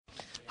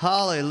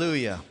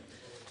Hallelujah.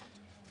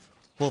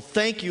 Well,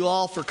 thank you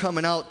all for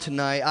coming out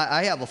tonight.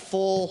 I have a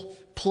full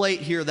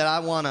plate here that I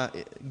want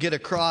to get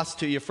across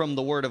to you from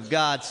the Word of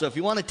God. So if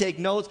you want to take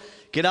notes,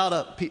 get out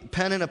a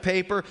pen and a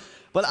paper.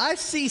 But I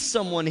see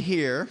someone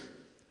here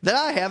that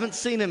I haven't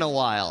seen in a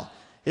while.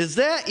 Is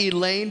that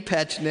Elaine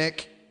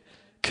Petchnick?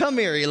 Come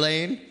here,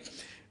 Elaine.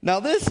 Now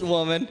this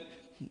woman,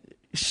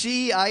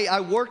 I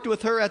worked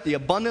with her at the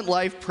Abundant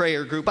Life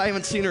Prayer Group. I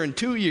haven't seen her in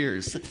 2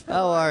 years.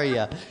 How are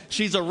you?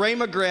 She's a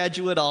Rhema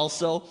graduate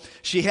also.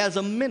 She has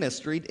a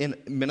ministry in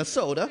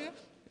Minnesota,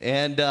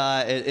 and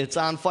it's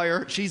on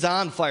fire. She's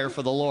on fire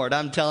for the Lord,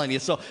 I'm telling you.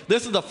 So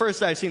this is the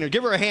first I've seen her.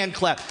 Give her a hand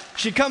clap.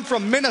 She comes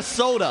from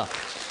Minnesota.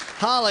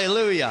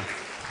 Hallelujah.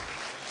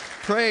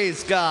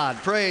 Praise God.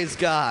 Praise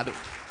God.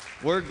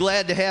 We're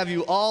glad to have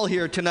you all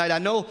here tonight. I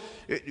know,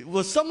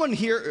 was someone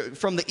here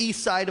from the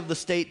east side of the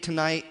state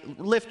tonight?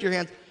 Lift your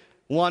hands.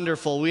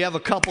 Wonderful. We have a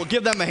couple.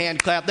 Give them a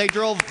hand clap. They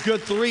drove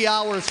good 3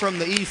 hours from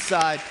the east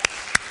side.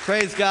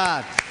 Praise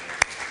God.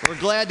 We're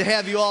glad to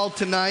have you all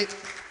tonight.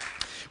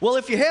 Well,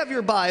 if you have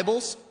your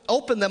Bibles,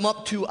 open them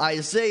up to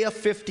Isaiah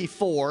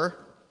 54.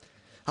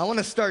 I want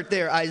to start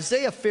there.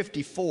 Isaiah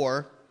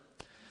 54,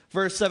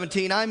 verse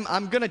 17.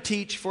 I'm going to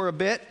teach for a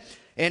bit,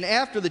 and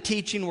after the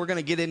teaching, we're going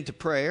to get into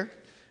prayer.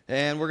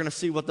 And we're going to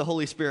see what the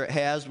Holy Spirit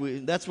has.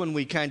 That's when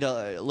we kind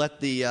of let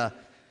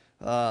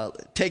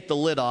take the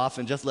lid off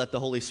and just let the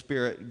Holy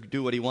Spirit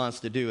do what He wants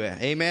to do.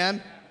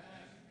 Amen?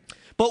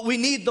 But we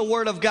need the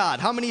Word of God.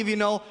 How many of you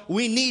know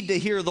we need to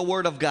hear the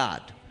Word of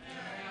God?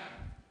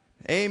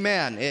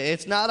 Amen.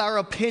 It's not our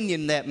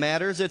opinion that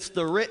matters. It's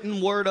the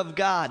written Word of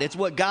God. It's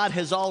what God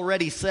has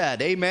already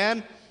said.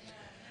 Amen?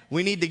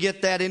 We need to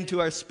get that into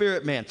our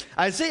spirit, man.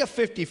 Isaiah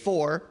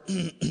 54,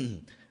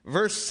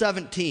 verse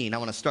 17, I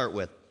want to start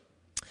with.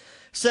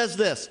 Says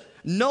this,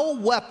 no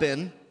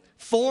weapon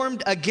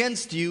formed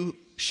against you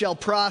shall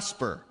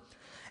prosper,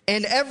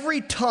 and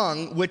every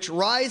tongue which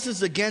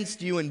rises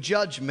against you in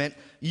judgment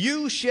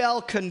you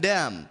shall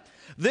condemn.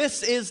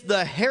 This is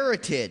the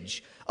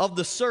heritage of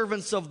the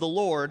servants of the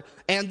Lord,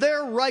 and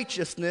their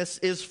righteousness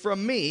is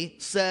from me,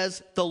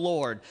 says the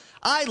Lord.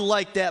 I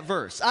like that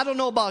verse. I don't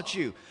know about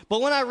you,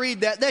 but when I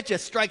read that, that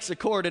just strikes a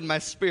chord in my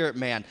spirit,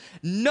 man.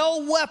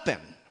 No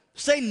weapon.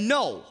 Say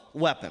no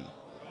weapon.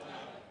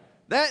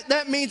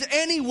 That means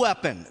any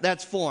weapon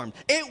that's formed.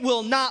 It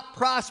will not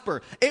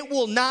prosper. It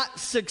will not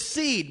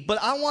succeed.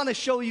 But I want to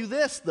show you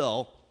this,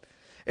 though.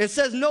 It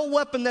says, no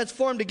weapon that's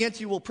formed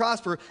against you will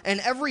prosper, and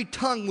every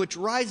tongue which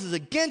rises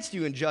against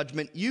you in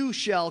judgment you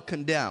shall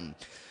condemn.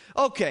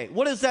 Okay,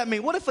 what does that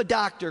mean? What if a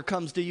doctor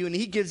comes to you and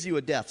he gives you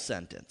a death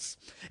sentence?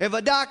 If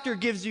a doctor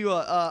gives you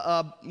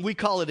we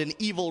call it an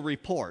evil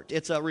report.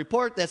 It's a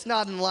report that's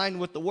not in line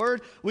with the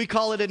Word. We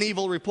call it an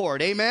evil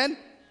report. Amen?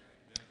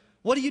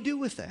 What do you do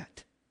with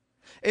that?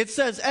 It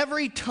says,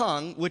 every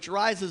tongue which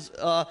rises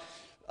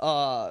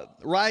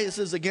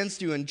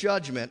against you in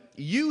judgment,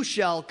 you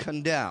shall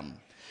condemn.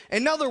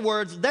 In other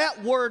words,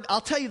 that word, I'll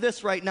tell you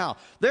this right now.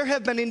 There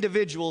have been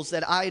individuals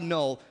that I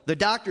know, the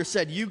doctor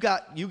said, you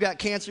got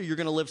cancer, you're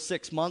going to live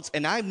 6 months.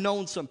 And I've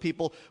known some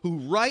people who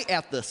right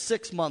at the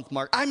 6-month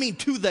mark, I mean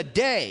to the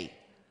day,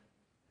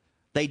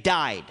 they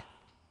died.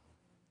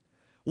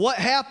 What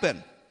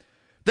happened?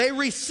 They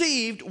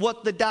received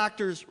what the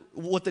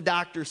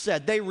doctor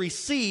said. They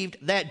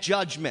received that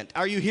judgment.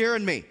 Are you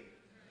hearing me?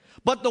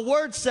 But the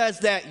word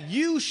says that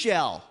you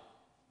shall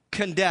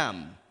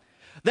condemn.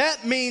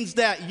 That means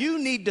that you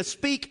need to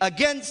speak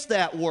against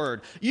that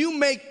word. You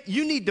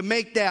need to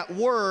make that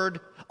word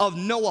of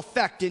no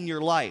effect in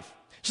your life.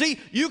 See,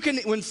 you can,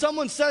 when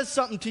someone says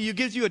something to you,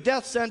 gives you a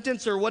death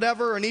sentence or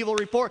whatever, an evil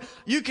report,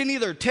 you can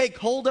either take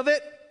hold of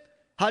it.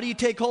 How do you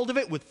take hold of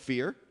it? With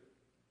fear.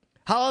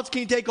 How else can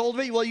you take hold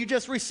of it? Well, you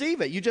just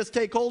receive it. You just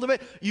take hold of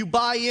it. You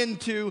buy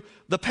into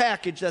the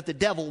package that the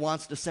devil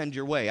wants to send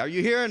your way. Are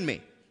you hearing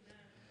me?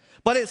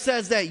 But it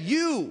says that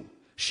you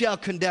shall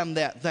condemn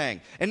that thing.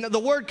 And the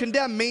word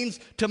condemn means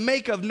to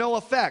make of no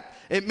effect.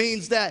 It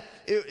means that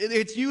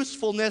its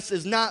usefulness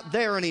is not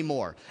there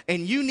anymore.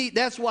 And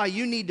that's why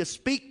you need to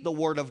speak the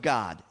word of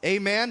God.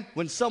 Amen?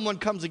 When someone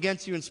comes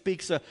against you and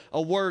speaks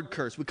a word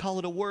curse, we call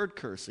it a word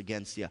curse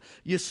against you.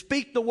 You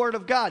speak the word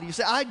of God. You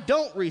say, I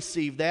don't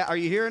receive that. Are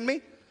you hearing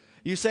me?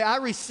 You say, I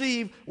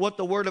receive what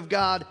the word of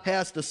God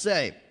has to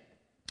say.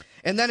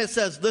 And then it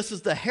says, this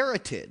is the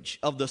heritage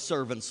of the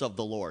servants of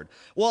the Lord.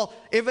 Well,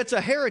 if it's a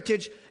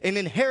heritage, an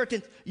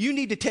inheritance, you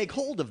need to take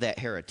hold of that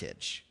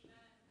heritage.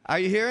 Are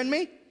you hearing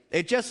me?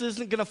 It just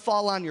isn't going to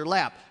fall on your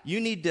lap. You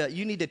need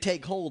to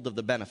take hold of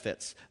the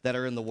benefits that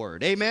are in the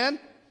Word.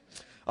 Amen?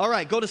 All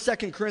right, go to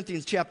 2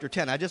 Corinthians chapter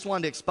 10. I just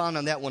wanted to expound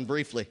on that one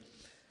briefly.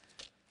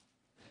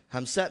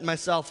 I'm setting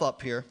myself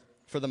up here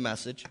for the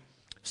message.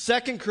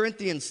 2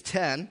 Corinthians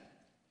 10,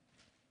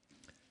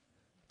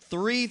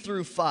 3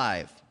 through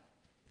 5.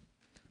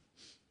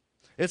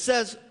 It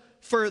says,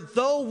 for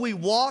though we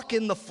walk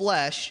in the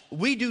flesh,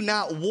 we do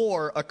not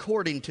war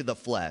according to the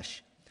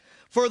flesh.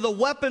 For the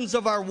weapons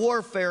of our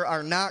warfare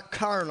are not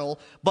carnal,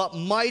 but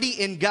mighty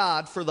in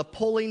God for the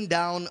pulling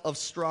down of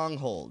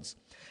strongholds,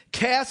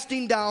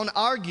 casting down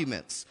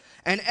arguments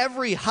and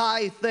every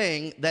high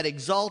thing that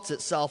exalts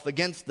itself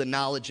against the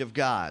knowledge of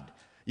God.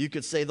 You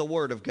could say the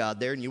word of God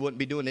there, and you wouldn't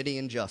be doing any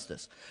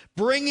injustice.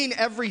 Bringing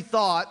every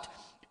thought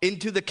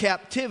into the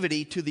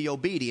captivity to the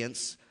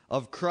obedience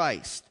of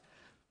Christ.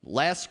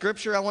 Last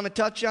scripture I want to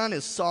touch on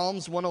is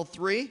Psalms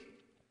 103.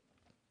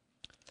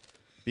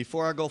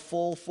 Before I go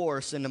full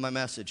force into my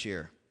message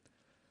here.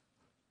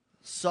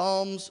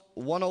 Psalms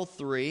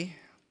 103.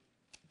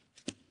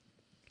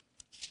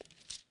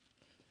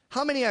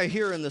 How many are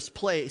here in this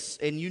place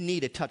and you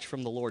need a touch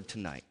from the Lord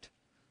tonight?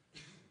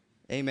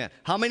 Amen.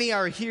 How many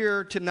are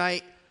here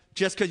tonight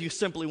just because you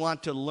simply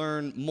want to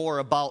learn more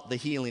about the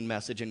healing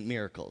message and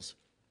miracles?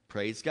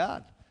 Praise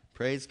God.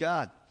 Praise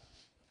God.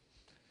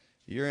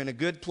 You're in a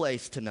good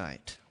place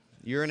tonight.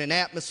 You're in an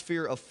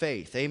atmosphere of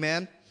faith.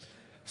 Amen.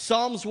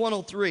 Psalms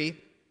 103,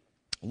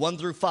 1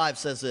 through 5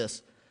 says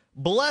this.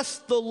 Bless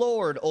the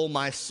Lord, O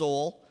my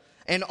soul,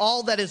 and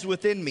all that is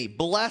within me.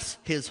 Bless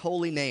his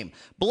holy name.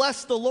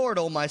 Bless the Lord,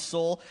 O my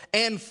soul,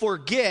 and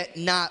forget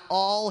not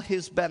all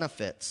his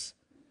benefits.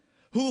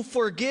 Who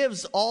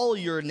forgives all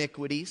your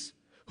iniquities,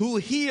 who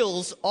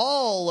heals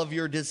all of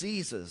your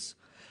diseases,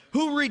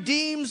 who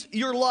redeems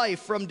your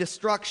life from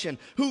destruction,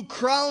 who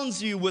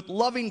crowns you with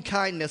loving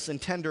kindness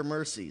and tender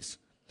mercies,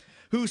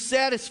 who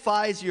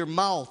satisfies your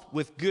mouth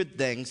with good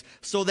things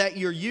so that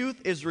your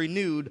youth is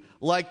renewed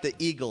like the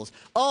eagles.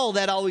 Oh,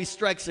 that always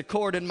strikes a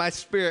chord in my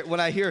spirit when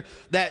I hear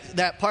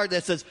that part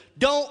that says,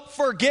 don't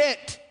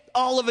forget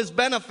all of his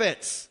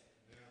benefits.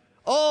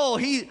 Oh,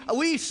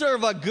 we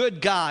serve a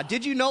good God.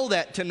 Did you know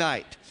that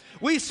tonight?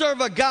 We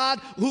serve a God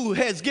who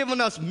has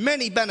given us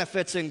many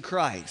benefits in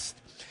Christ.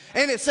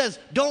 And it says,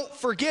 don't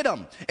forget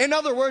them. In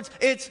other words,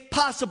 it's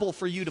possible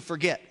for you to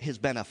forget his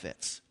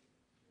benefits.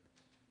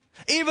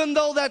 Even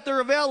though that they're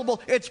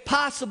available, it's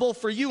possible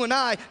for you and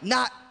I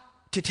not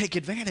to take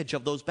advantage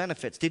of those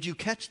benefits. Did you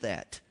catch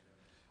that?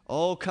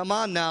 Oh, come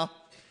on now.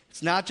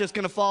 It's not just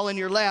going to fall in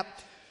your lap.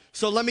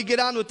 So let me get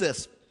on with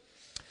this.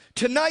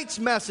 Tonight's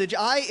message,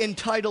 I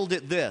entitled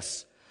it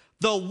this,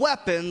 The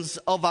Weapons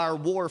of Our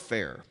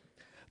Warfare.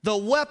 The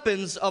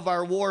weapons of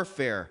our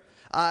warfare.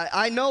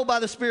 I know by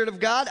the Spirit of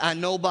God, I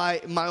know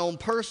by my own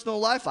personal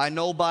life, I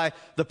know by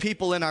the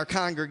people in our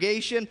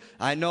congregation,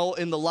 I know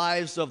in the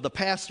lives of the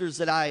pastors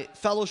that I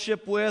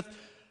fellowship with,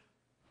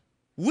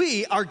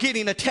 we are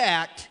getting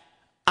attacked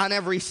on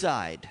every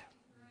side.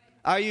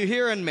 Are you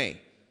hearing me?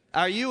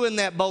 Are you in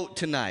that boat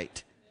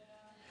tonight?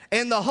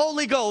 And the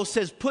Holy Ghost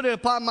has put it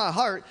upon my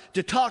heart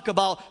to talk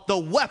about the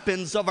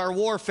weapons of our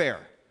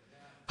warfare.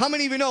 How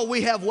many of you know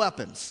we have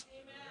weapons?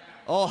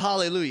 Oh,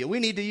 hallelujah. We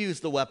need to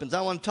use the weapons.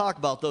 I want to talk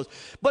about those.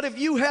 But if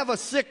you have a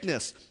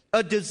sickness,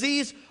 a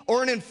disease,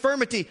 or an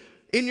infirmity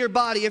in your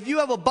body, if you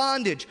have a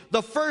bondage,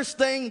 the first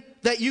thing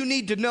that you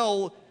need to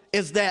know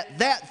is that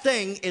that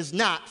thing is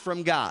not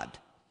from God.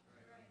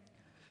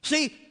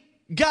 See,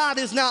 God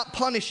is not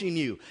punishing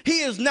you.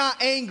 He is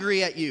not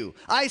angry at you.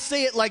 I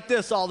say it like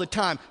this all the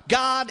time.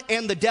 God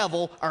and the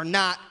devil are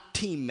not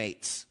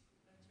teammates.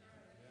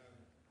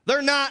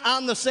 They're not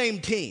on the same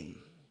team.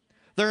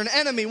 They're an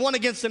enemy, one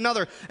against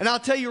another. And I'll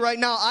tell you right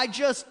now, I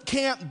just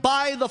can't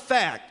buy the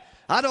fact.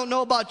 I don't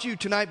know about you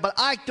tonight, but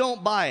I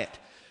don't buy it.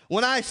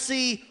 When I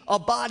see a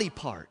body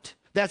part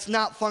that's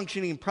not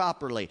functioning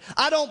properly,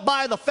 I don't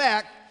buy the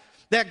fact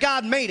that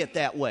God made it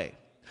that way.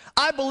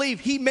 I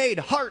believe he made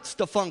hearts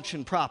to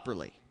function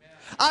properly.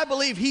 I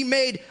believe he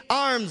made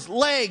arms,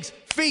 legs,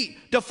 feet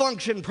to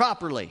function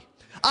properly.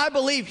 I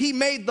believe he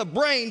made the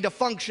brain to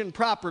function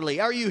properly.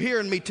 Are you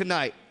hearing me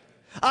tonight?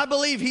 I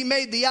believe he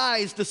made the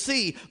eyes to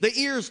see, the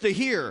ears to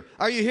hear.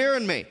 Are you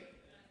hearing me?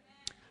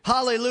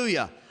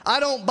 Hallelujah. I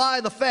don't buy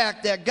the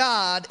fact that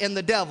God and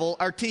the devil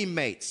are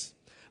teammates.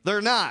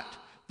 They're not.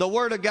 The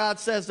Word of God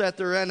says that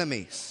they're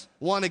enemies,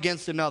 one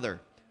against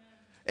another.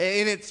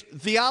 And it's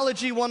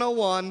Theology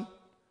 101.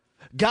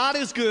 God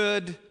is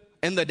good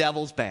and the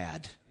devil's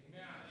bad.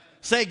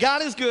 Say,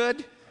 God is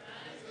good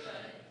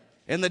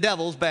and the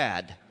devil's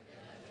bad.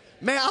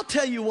 Man, I'll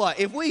tell you what,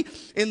 if we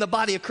in the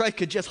body of Christ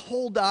could just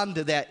hold on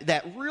to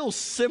that real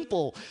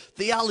simple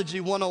Theology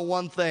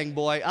 101 thing,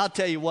 boy, I'll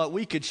tell you what,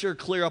 we could sure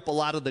clear up a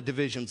lot of the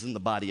divisions in the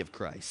body of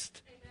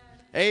Christ.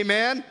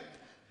 Amen? Amen?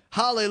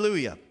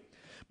 Hallelujah.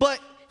 But,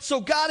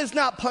 so God is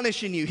not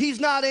punishing you. He's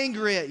not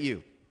angry at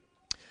you.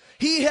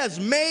 He has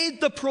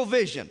made the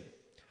provision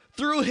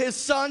through his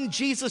Son,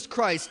 Jesus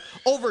Christ,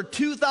 over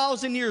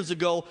 2,000 years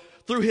ago,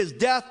 through his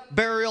death,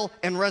 burial,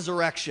 and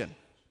resurrection.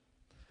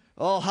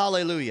 Oh,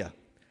 hallelujah.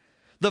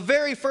 The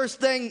very first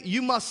thing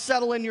you must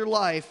settle in your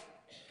life,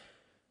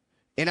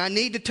 and I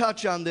need to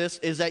touch on this,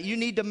 is that you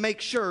need to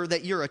make sure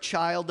that you're a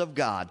child of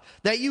God,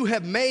 that you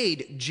have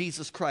made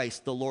Jesus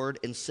Christ the Lord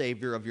and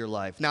Savior of your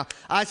life. Now,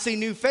 I see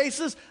new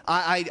faces.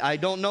 I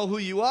don't know who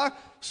you are,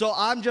 so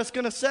I'm just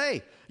going to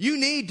say, you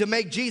need to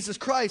make Jesus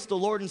Christ the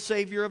Lord and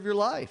Savior of your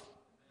life.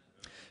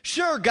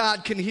 Sure,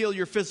 God can heal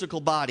your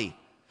physical body,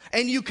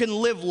 and you can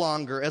live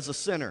longer as a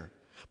sinner.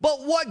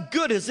 But what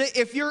good is it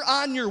if you're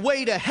on your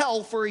way to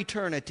hell for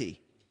eternity?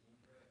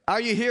 Are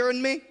you hearing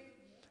me?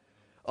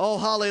 Oh,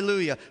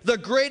 hallelujah. The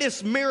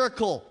greatest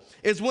miracle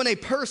is when a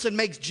person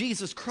makes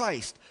Jesus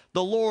Christ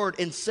the Lord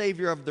and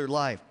Savior of their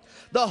life.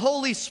 The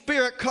Holy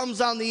Spirit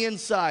comes on the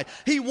inside.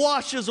 He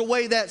washes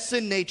away that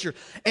sin nature,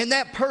 and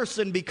that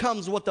person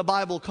becomes what the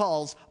Bible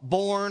calls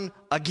born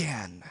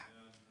again.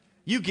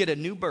 You get a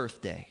new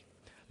birthday,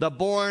 the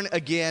born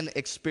again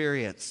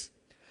experience.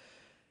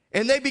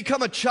 And they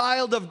become a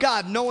child of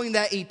God, knowing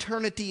that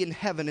eternity in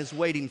heaven is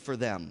waiting for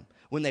them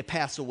when they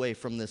pass away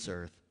from this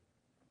earth.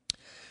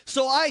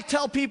 So I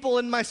tell people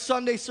in my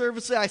Sunday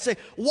services, I say,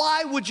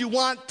 why would you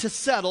want to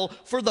settle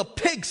for the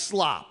pig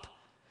slop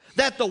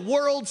that the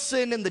world,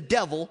 sin, and the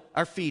devil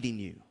are feeding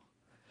you,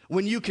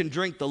 when you can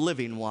drink the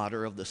living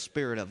water of the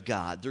Spirit of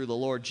God through the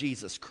Lord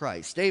Jesus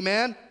Christ?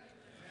 Amen?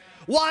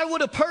 Why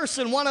would a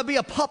person want to be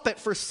a puppet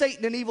for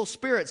Satan and evil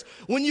spirits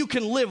when you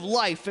can live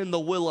life in the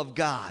will of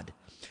God?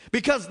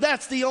 Because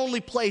that's the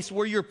only place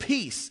where your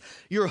peace,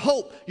 your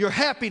hope, your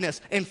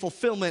happiness, and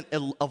fulfillment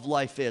of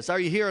life is. Are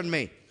you hearing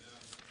me?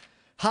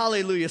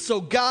 Hallelujah.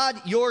 So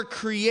God, your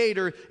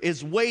Creator,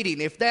 is waiting.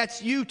 If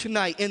that's you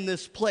tonight in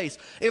this place,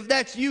 if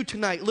that's you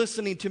tonight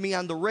listening to me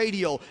on the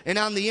radio and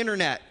on the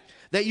internet,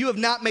 that you have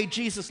not made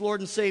Jesus Lord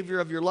and Savior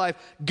of your life,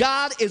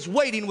 God is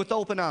waiting with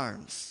open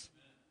arms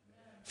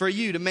for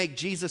you to make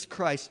Jesus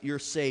Christ your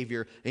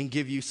Savior and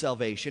give you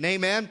salvation.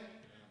 Amen?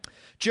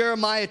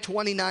 Jeremiah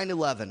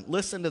 29:11.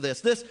 Listen to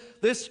this.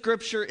 This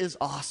scripture is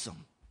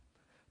awesome.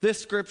 This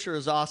scripture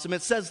is awesome.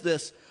 It says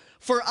this,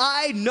 "For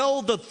I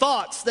know the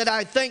thoughts that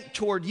I think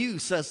toward you,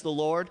 says the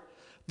Lord,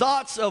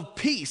 thoughts of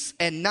peace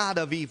and not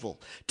of evil,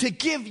 to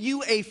give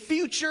you a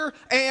future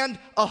and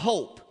a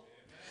hope."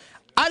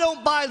 I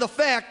don't buy the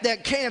fact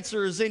that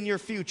cancer is in your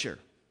future.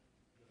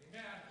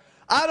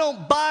 I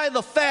don't buy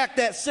the fact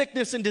that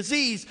sickness and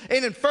disease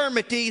and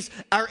infirmities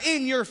are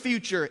in your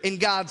future, in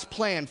God's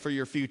plan for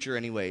your future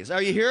anyways. Are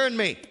you hearing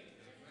me? Amen.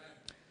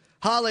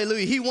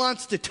 Hallelujah. He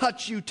wants to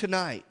touch you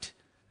tonight.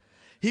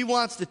 He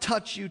wants to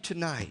touch you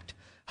tonight.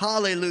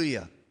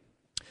 Hallelujah.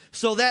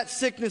 So that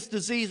sickness,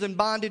 disease, and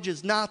bondage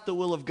is not the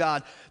will of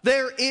God.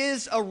 There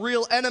is a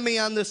real enemy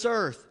on this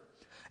earth,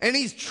 and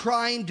he's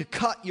trying to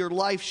cut your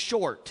life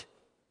short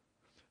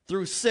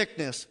through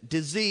sickness,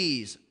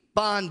 disease,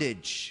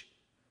 bondage.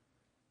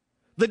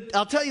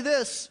 I'll tell you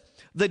this,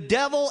 the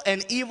devil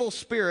and evil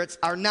spirits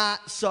are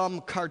not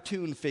some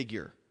cartoon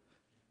figure.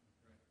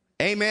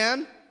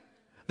 Amen?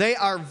 They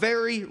are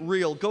very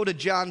real. Go to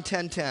John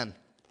 10:10.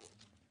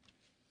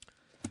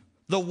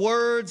 The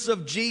words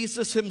of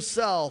Jesus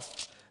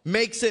himself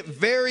makes it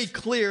very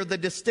clear the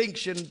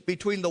distinction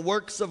between the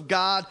works of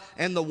God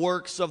and the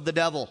works of the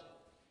devil.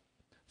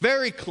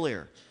 Very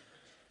clear.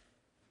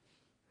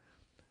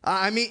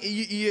 I mean,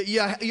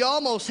 you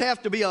almost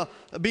have to be an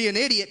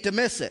idiot to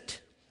miss it.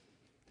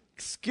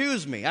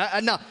 Excuse me.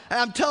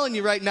 I'm telling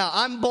you right now,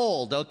 I'm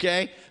bold,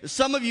 okay?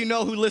 Some of you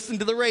know who listen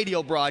to the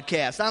radio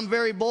broadcast. I'm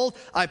very bold.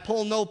 I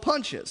pull no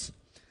punches.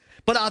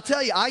 But I'll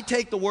tell you, I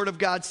take the Word of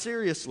God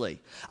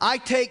seriously. I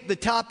take the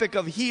topic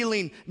of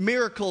healing,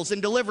 miracles,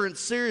 and deliverance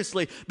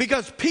seriously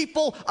because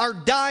people are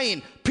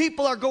dying.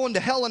 People are going to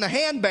hell in a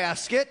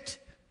handbasket.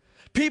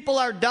 People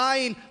are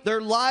dying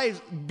their lives.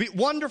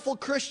 Wonderful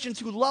Christians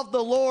who love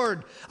the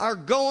Lord are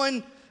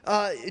going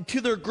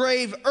to their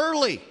grave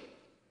early,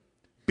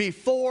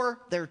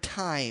 before their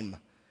time,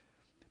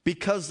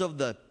 because of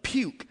the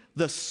puke,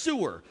 the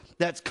sewer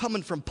that's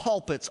coming from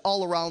pulpits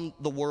all around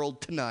the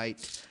world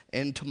tonight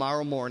and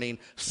tomorrow morning,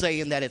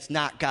 saying that it's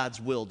not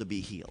God's will to be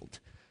healed.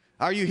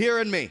 Are you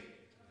hearing me?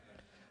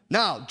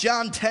 Now,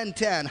 John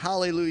 10:10,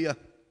 hallelujah.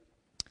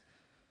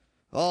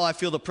 Oh, I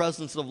feel the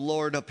presence of the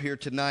Lord up here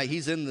tonight.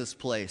 He's in this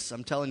place.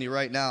 I'm telling you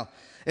right now.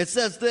 It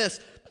says this,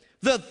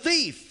 the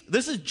thief,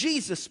 this is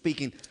Jesus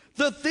speaking,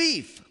 the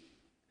thief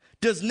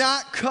does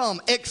not come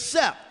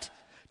except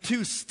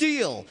to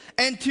steal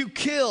and to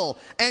kill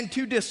and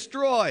to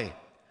destroy.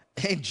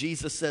 And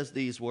Jesus says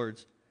these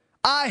words,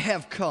 I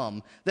have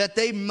come that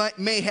they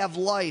may have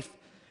life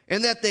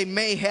and that they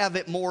may have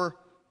it more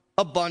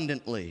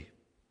abundantly.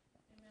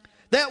 Amen.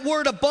 That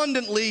word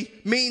abundantly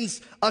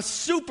means a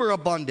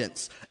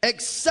superabundance,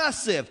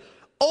 excessive,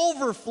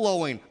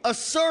 overflowing, a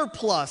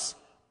surplus,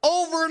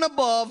 over and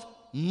above,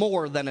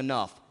 more than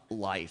enough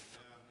life.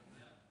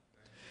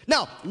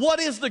 Now,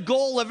 what is the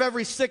goal of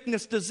every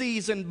sickness,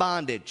 disease, and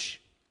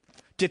bondage?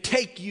 To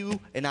take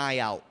you and I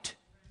out.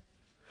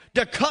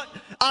 To cut,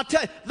 I'll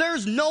tell you,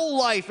 there's no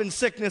life in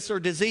sickness or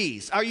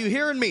disease. Are you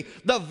hearing me?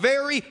 The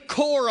very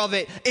core of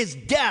it is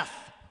death.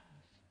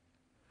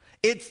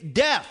 It's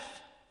death,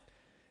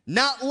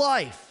 not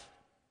life.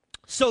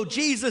 So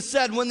Jesus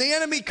said when the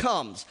enemy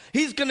comes,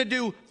 he's going to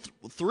do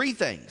three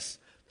things.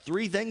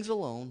 Three things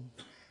alone.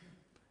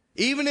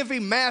 Even if he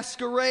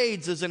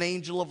masquerades as an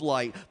angel of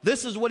light,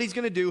 this is what he's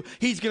going to do.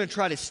 He's going to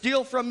try to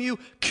steal from you,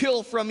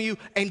 kill from you,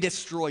 and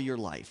destroy your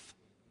life.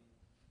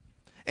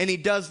 And he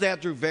does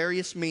that through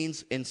various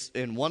means,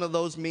 and one of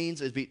those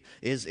means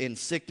is in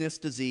sickness,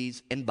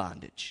 disease, and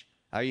bondage.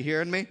 Are you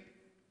hearing me?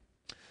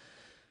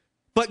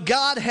 But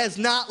God has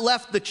not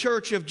left the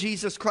church of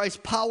Jesus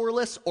Christ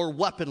powerless or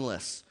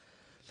weaponless,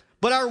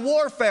 But our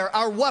warfare,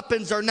 our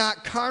weapons are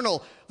not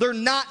carnal. They're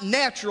not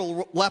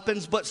natural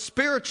weapons, but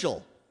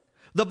spiritual.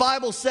 The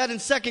Bible said in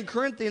 2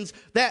 Corinthians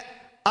that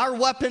our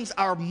weapons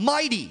are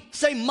mighty.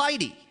 Say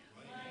mighty.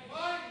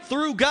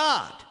 Through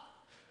God.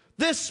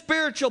 This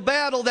spiritual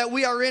battle that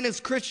we are in as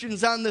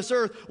Christians on this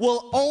earth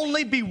will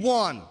only be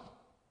won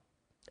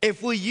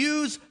if we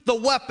use the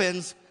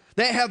weapons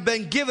that have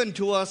been given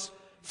to us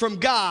from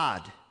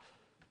God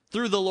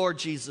through the Lord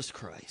Jesus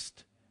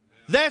Christ.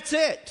 That's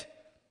it.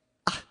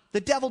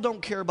 The devil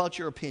don't care about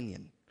your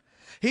opinion.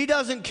 He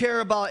doesn't care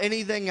about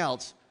anything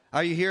else.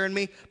 Are you hearing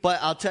me? But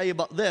I'll tell you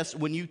about this.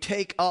 When you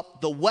take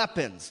up the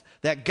weapons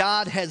that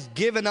God has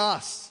given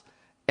us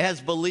as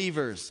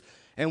believers,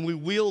 and we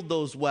wield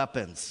those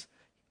weapons,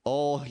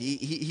 oh,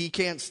 he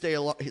can't stay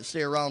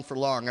around for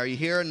long. Are you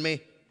hearing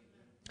me?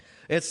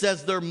 It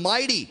says they're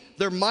mighty.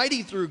 They're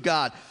mighty through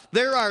God.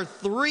 There are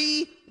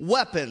 3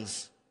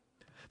 weapons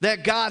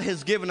that God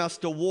has given us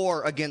to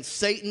war against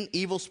Satan,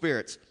 evil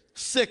spirits,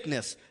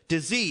 sickness,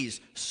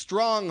 disease,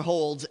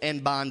 strongholds,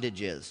 and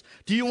bondages.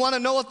 Do you want to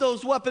know what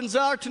those weapons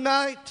are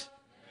tonight?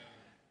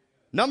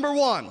 Number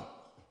 1,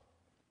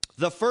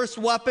 the first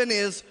weapon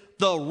is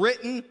the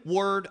written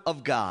word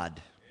of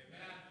God.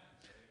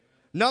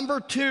 Number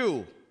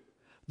 2,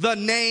 the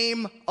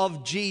name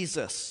of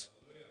Jesus.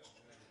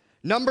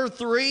 Number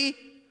 3,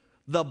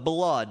 the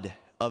blood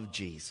of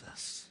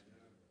Jesus.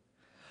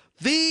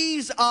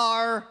 These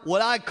are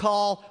what I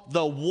call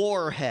the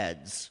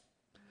warheads.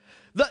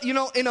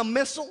 In a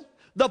missile,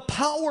 the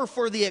power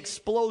for the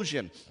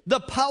explosion, the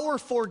power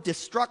for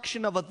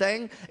destruction of a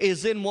thing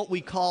is in what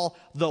we call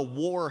the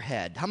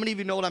warhead. How many of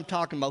you know what I'm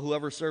talking about,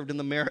 whoever served in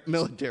the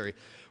military?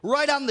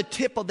 Right on the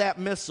tip of that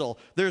missile,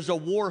 there's a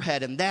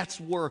warhead, and that's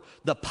where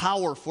the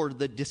power for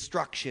the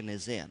destruction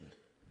is in.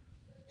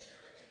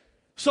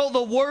 So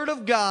the Word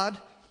of God,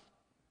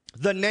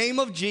 the name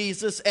of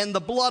Jesus, and the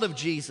blood of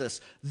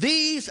Jesus,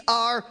 these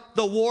are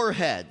the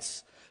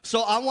warheads.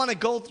 So I want to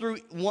go through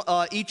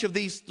each of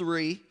these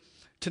 3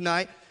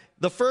 tonight.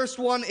 The first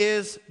one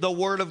is the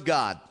Word of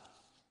God.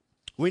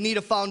 We need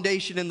a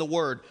foundation in the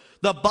Word.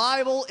 The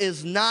Bible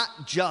is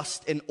not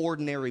just an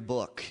ordinary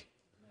book.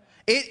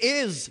 It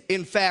is,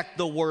 in fact,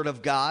 the Word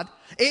of God.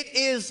 It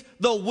is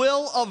the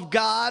will of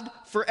God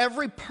for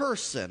every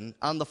person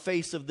on the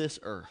face of this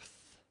earth.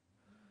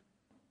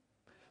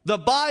 The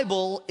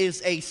Bible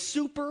is a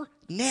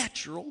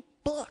supernatural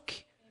book.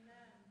 Amen.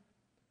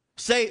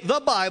 Say, the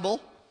Bible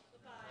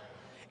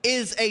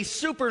is a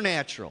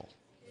supernatural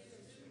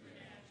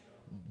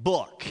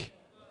book.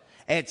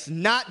 It's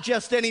not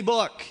just any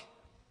book.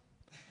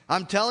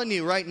 I'm telling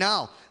you right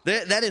now,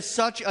 that is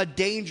such a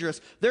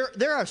dangerous.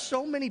 There are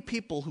so many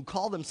people who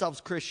call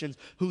themselves Christians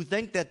who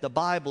think that the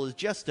Bible is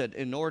just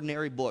an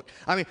ordinary book.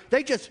 I mean,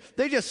 they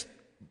just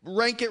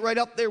rank it right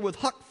up there with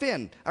Huck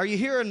Finn. Are you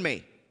hearing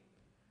me?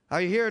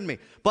 Are you hearing me?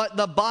 But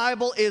the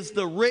Bible is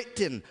the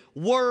written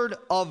word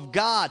of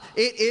God.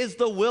 It is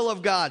the will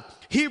of God.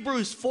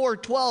 Hebrews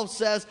 4:12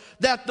 says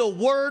that the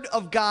word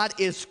of God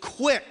is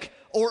quick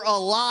or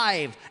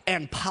alive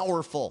and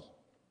powerful.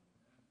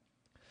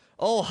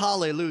 Oh,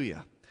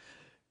 hallelujah.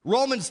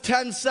 Romans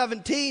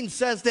 10:17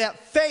 says that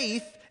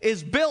faith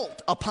is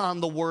built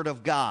upon the word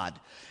of God.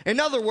 In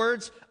other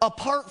words,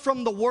 apart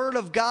from the word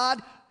of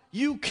God,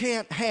 you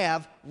can't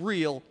have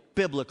real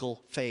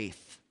biblical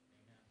faith.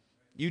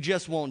 You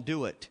just won't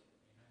do it.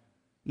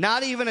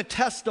 Not even a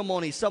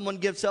testimony. Someone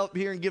gets up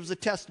here and gives a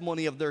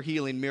testimony of their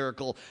healing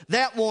miracle.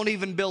 That won't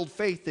even build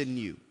faith in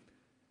you.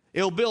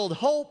 It'll build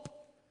hope.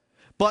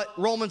 But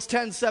Romans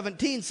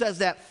 10:17 says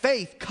that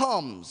faith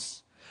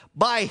comes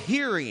by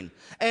hearing,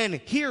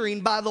 and hearing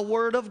by the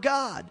word of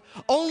God.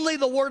 Only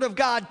the word of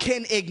God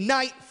can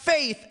ignite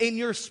faith in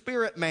your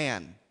spirit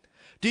man.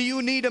 Do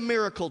you need a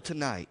miracle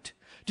tonight?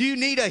 Do you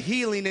need a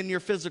healing in your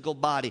physical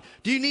body?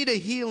 Do you need a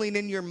healing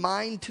in your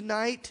mind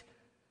tonight?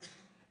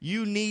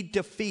 You need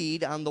to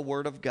feed on the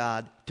Word of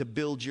God to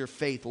build your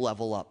faith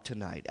level up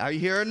tonight. Are you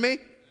hearing me?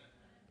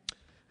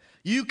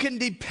 You can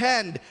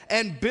depend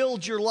and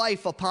build your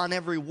life upon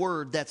every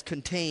word that's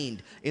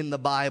contained in the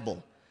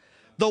Bible.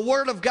 The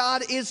Word of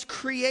God is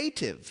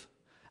creative.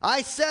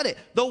 I said it.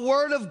 The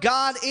Word of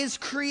God is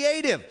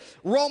creative.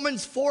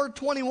 Romans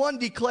 4:21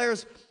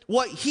 declares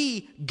what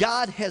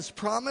God has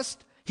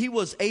promised, He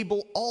was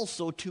able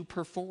also to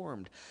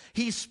perform.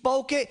 He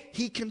spoke it,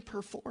 He can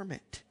perform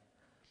it.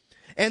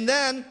 And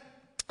then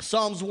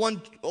Psalms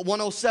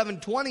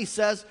 107:20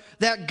 says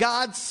that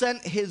God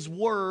sent His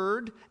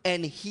word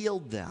and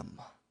healed them.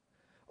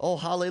 Oh,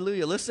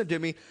 hallelujah. Listen to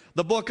me.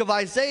 The book of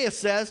Isaiah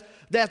says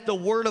that the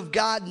word of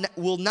God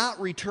will not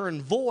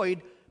return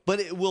void, but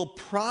it will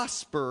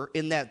prosper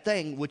in that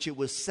thing which it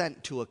was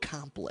sent to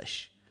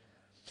accomplish.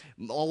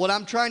 What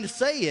I'm trying to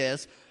say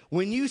is,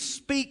 when you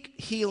speak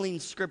healing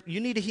scripture, you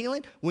need a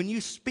healing? When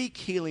you speak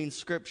healing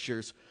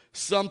scriptures,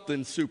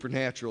 something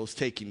supernatural is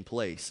taking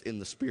place in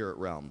the spirit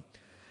realm.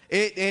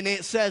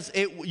 It says,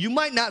 you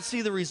might not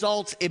see the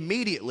results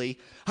immediately.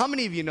 How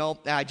many of you know,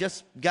 I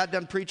just got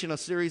done preaching a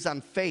series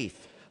on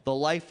faith, the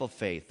life of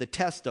faith, the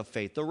test of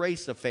faith, the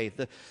race of faith,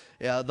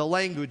 the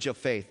language of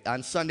faith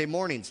on Sunday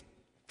mornings.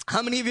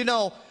 How many of you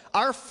know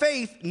our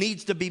faith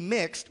needs to be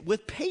mixed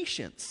with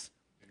patience?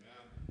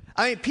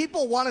 I mean,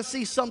 people want to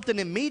see something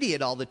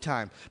immediate all the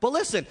time. But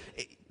listen,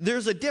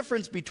 there's a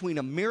difference between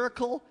a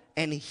miracle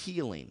and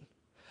healing.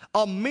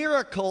 A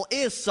miracle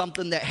is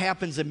something that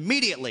happens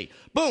immediately.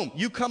 Boom,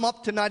 you come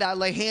up tonight, I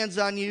lay hands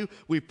on you,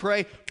 we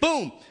pray,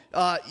 boom,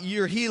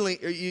 your healing,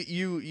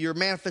 your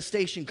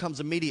manifestation comes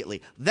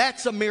immediately.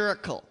 That's a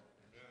miracle.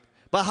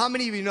 But how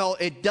many of you know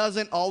it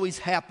doesn't always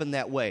happen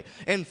that way?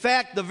 In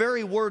fact, the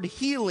very word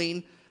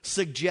healing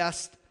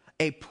suggests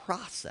a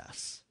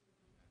process.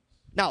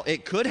 Now,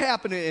 it could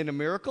happen in a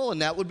miracle,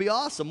 and that would be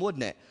awesome,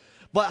 wouldn't it?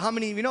 But how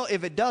many of you know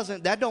if it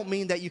doesn't, that don't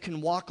mean that you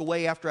can walk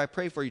away after I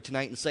pray for you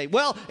tonight and say,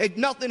 well,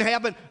 nothing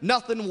happened,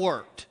 nothing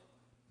worked.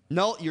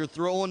 No, you're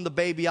throwing the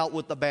baby out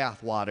with the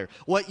bathwater.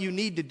 What you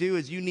need to do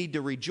is you need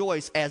to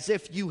rejoice as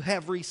if you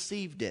have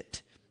received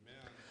it.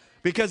 Amen.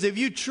 Because if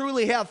you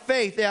truly have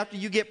faith after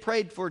you get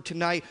prayed for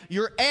tonight,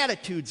 your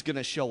attitude's going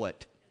to show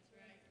it.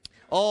 Right.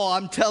 Oh,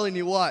 I'm telling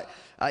you what,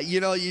 you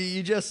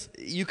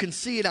can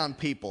see it on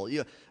people.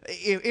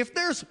 If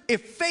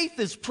faith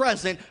is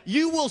present,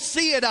 you will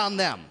see it on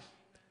them.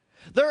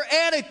 Their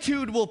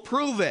attitude will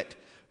prove it.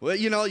 Well,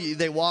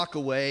 they walk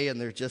away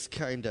and they're just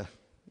kind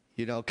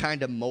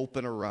of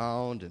moping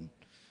around, and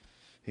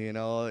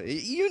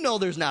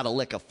there's not a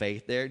lick of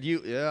faith there.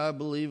 Yeah, I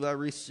believe I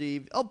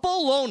received. Oh,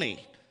 baloney.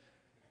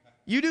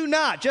 You do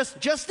not.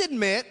 Just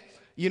admit,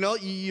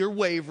 you're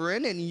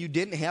wavering and you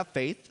didn't have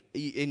faith,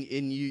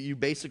 and you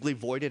basically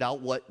voided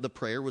out what the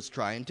prayer was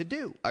trying to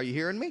do. Are you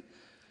hearing me?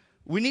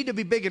 We need to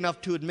be big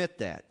enough to admit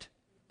that.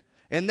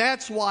 And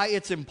that's why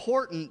it's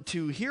important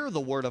to hear the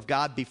word of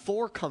God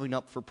before coming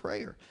up for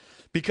prayer.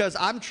 Because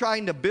I'm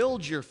trying to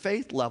build your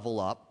faith level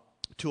up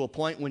to a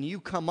point when you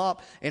come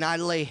up and I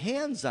lay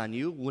hands on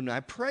you, when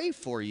I pray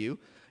for you,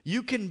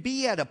 you can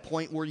be at a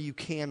point where you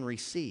can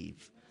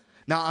receive.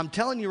 Now, I'm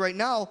telling you right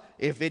now,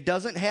 if it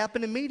doesn't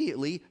happen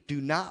immediately, do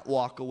not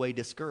walk away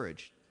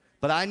discouraged.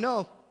 But I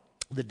know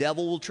the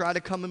devil will try to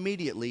come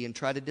immediately and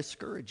try to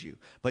discourage you.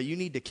 But you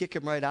need to kick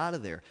him right out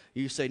of there.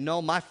 You say,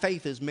 no, my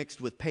faith is mixed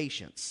with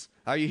patience.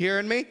 Are you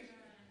hearing me?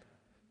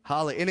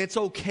 And it's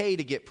okay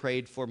to get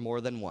prayed for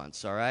more than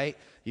once, all right?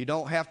 You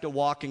don't have to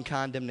walk in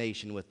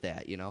condemnation with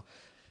that,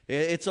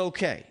 It's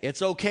okay.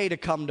 It's okay to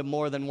come to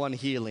more than one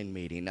healing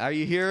meeting. Are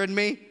you hearing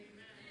me?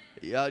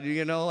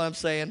 You know what I'm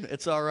saying?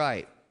 It's all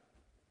right.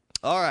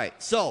 All right,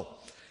 so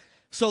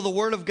the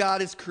Word of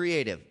God is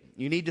creative.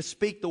 You need to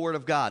speak the Word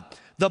of God.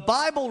 The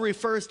Bible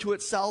refers to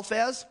itself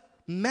as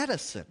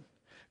medicine.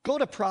 Go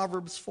to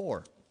Proverbs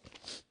 4.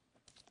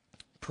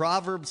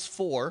 Proverbs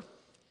 4.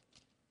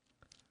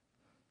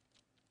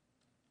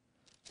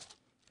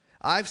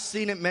 I've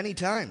seen it many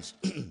times.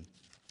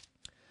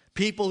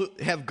 People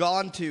have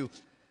gone to,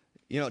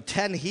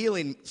 10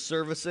 healing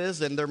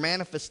services and their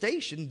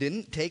manifestation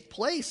didn't take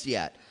place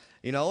yet.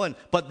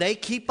 But they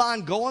keep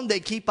on going,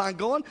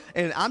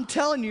 and I'm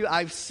telling you,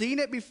 I've seen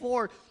it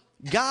before.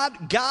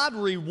 God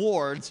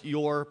rewards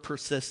your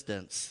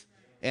persistence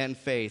and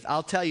faith.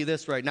 I'll tell you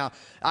this right now.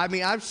 I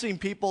mean, I've seen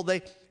people,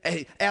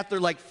 at their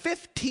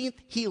 15th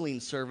healing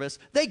service,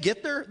 they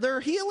get their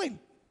healing.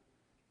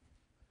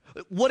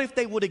 What if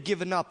they would have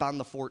given up on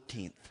the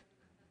 14th?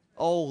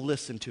 Oh,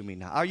 listen to me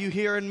now. Are you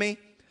hearing me?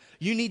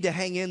 You need to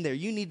hang in there.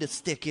 You need to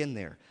stick in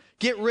there.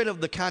 Get rid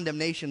of the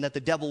condemnation that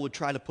the devil would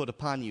try to put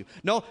upon you.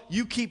 No,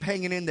 you keep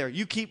hanging in there.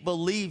 You keep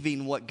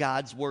believing what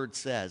God's word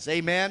says.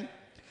 Amen?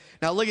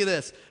 Now look at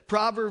this.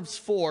 Proverbs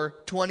 4,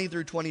 20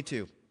 through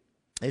 22.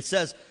 It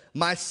says,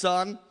 my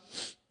son,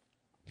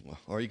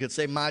 or you could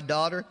say my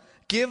daughter,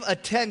 give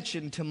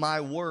attention to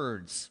my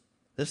words.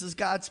 This is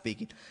God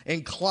speaking.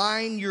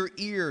 Incline your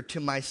ear to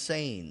my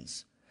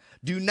sayings.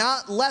 Do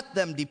not let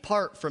them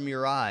depart from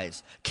your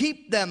eyes.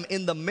 Keep them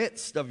in the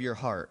midst of your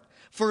heart.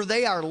 For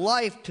they are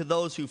life to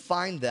those who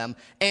find them,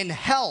 and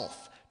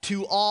health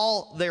to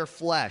all their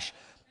flesh.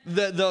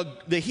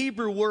 The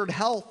Hebrew word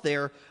health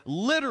there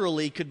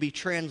literally could be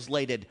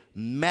translated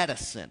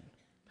medicine.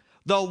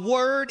 The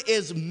word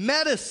is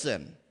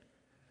medicine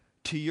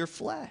to your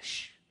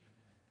flesh.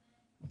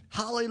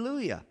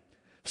 Hallelujah.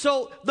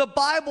 So the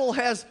Bible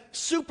has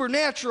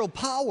supernatural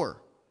power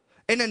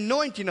and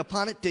anointing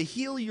upon it to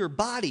heal your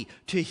body,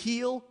 to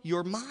heal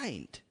your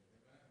mind.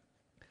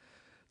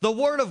 The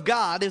Word of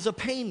God is a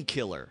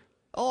painkiller.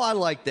 Oh, I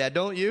like that,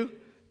 don't you?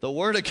 The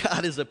Word of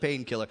God is a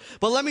painkiller.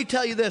 But let me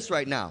tell you this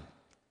right now.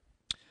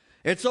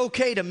 It's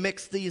okay to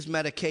mix these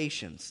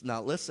medications.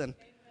 Now listen,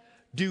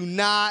 do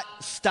not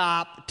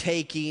stop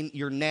taking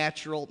your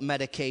natural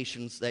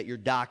medications that your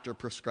doctor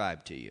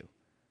prescribed to you.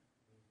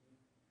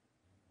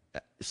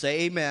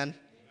 Say amen.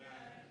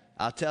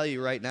 I'll tell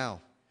you right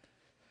now.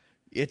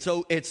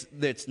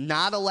 It's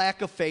not a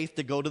lack of faith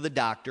to go to the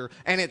doctor,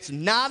 and it's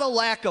not a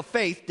lack of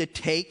faith to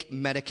take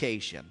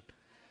medication.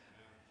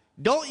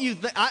 Don't you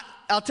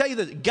I'll tell you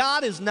this,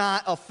 God is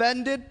not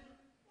offended.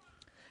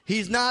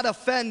 He's not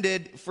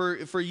offended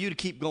for you to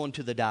keep going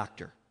to the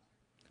doctor.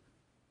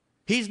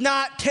 He's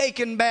not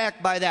taken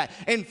back by that.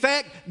 In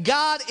fact,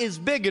 God is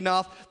big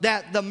enough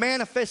that the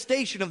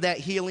manifestation of that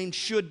healing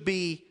should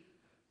be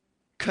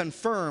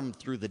confirmed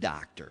through the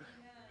doctor.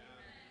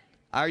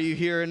 Are you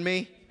hearing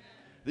me?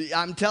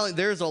 I'm telling you,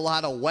 there's a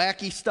lot of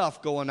wacky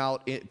stuff going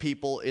out in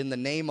people in the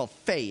name of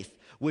faith,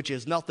 which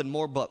is nothing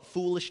more but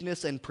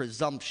foolishness and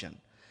presumption.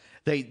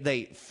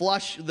 They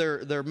flush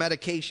their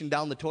medication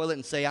down the toilet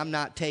and say, I'm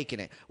not taking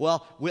it.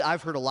 Well,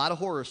 I've heard a lot of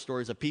horror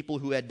stories of people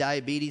who had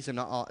diabetes and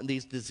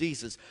these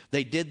diseases.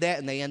 They did that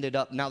and they ended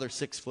up, now they're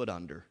 6 foot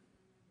under.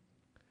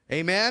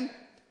 Amen?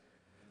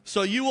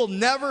 So you will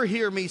never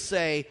hear me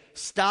say,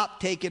 stop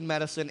taking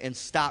medicine and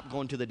stop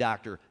going to the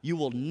doctor. You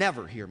will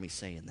never hear me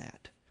saying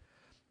that.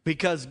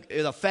 Because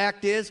the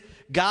fact is,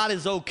 God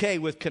is okay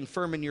with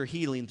confirming your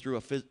healing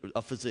through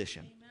a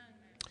physician.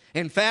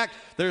 In fact,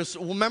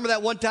 remember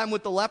that one time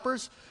with the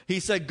lepers?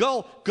 He said,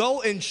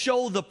 go and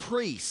show the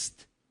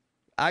priest.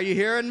 Are you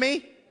hearing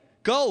me?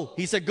 Go.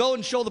 He said, go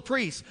and show the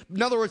priest.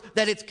 In other words,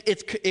 that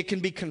it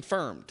can be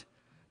confirmed.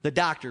 The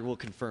doctor will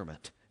confirm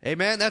it.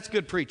 Amen? That's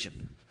good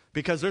preaching.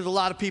 Because there's a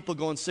lot of people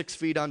going 6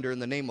 feet under in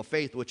the name of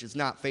faith, which is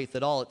not faith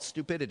at all. It's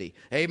stupidity.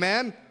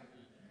 Amen?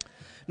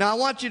 Now, I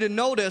want you to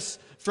notice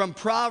from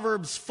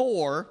Proverbs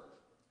 4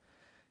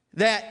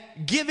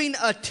 that giving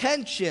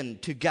attention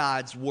to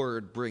God's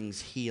word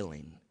brings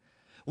healing.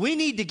 We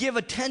need to give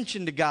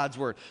attention to God's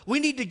word. We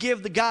need to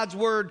give God's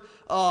word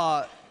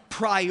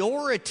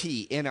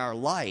priority in our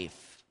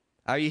life.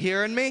 Are you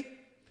hearing me?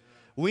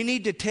 We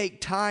need to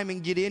take time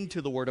and get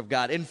into the word of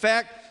God. In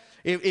fact,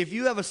 if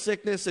you have a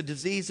sickness, a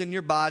disease in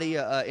your body,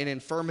 an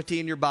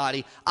infirmity in your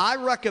body, I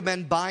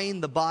recommend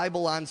buying the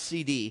Bible on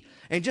CD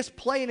and just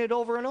playing it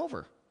over and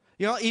over.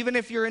 You know, even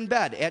if you're in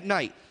bed at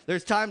night.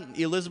 There's time,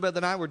 Elizabeth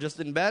and I were just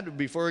in bed.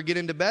 Before we get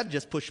into bed,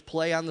 just push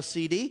play on the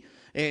CD.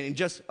 And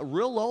just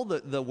real low,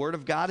 the Word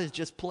of God is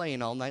just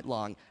playing all night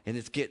long. And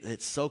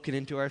it's soaking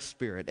into our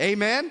spirit.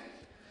 Amen?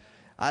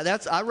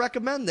 I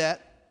recommend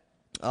that.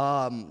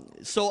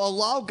 So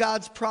allow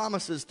God's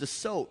promises to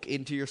soak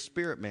into your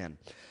spirit, man.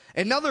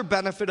 Another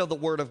benefit of the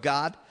Word of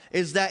God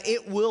is that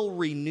it will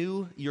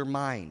renew your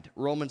mind.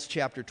 Romans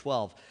chapter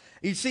 12.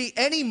 You see,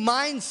 any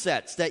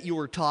mindsets that you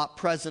were taught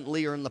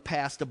presently or in the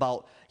past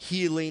about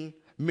healing,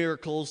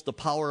 miracles, the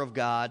power of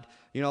God,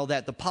 you know,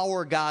 that the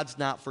power of God's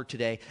not for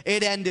today.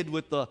 It ended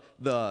with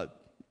the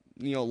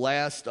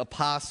last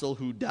apostle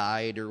who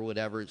died or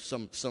whatever,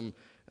 some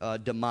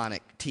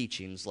demonic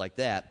teachings like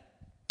that.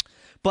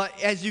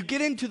 But as you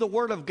get into the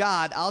Word of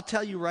God, I'll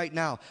tell you right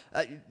now,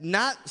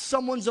 not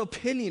someone's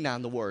opinion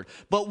on the Word,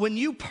 but when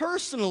you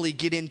personally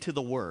get into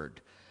the Word,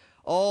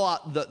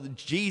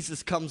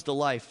 Jesus comes to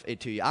life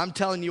to you. I'm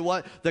telling you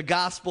what, the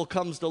gospel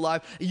comes to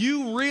life.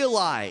 You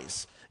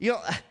realize,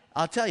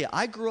 I'll tell you,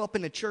 I grew up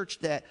in a church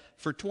that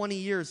for 20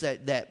 years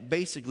that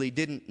basically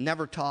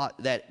never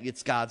taught that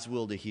it's God's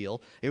will to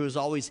heal. It was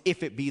always,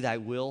 if it be thy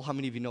will. How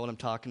many of you know what I'm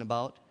talking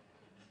about?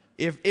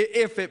 If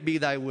it be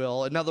thy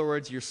will. In other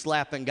words, you're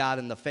slapping God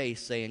in the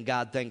face saying,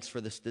 God, thanks for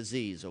this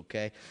disease,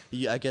 okay?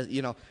 I guess,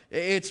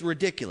 it's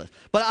ridiculous.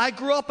 But I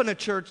grew up in a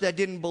church that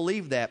didn't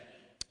believe that.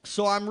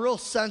 So I'm real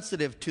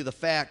sensitive to the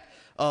fact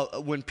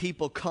when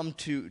people come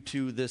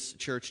to this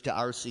church, to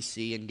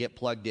RCC, and get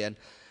plugged in.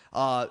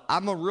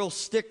 I'm a real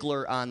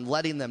stickler on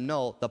letting them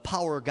know the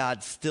power of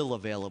God's still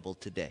available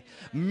today.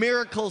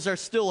 Miracles are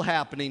still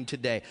happening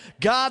today.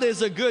 God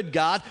is a good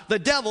God. The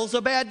devil's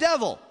a bad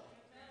devil.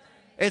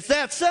 It's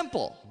that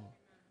simple.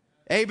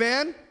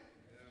 Amen?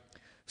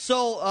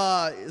 So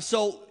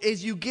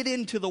as you get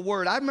into the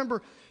Word, I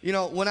remember,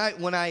 when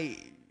I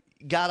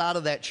got out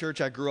of that church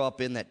I grew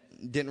up in that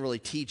didn't really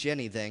teach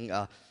anything,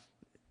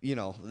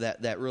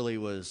 that really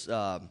was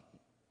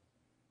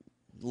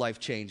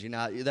life-changing.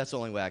 That's the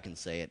only way I can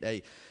say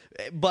it.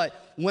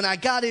 But when I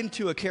got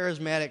into a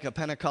charismatic, a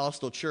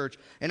Pentecostal church,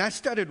 and I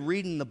started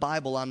reading the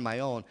Bible on my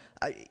own,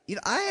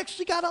 I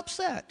actually got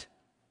upset.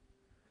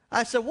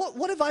 I said,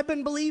 what have I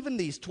been believing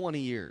these 20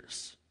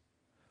 years?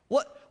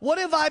 What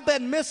have I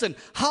been missing?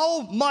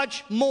 How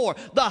much more?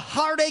 The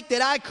heartache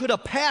that I could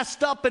have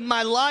passed up in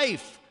my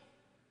life.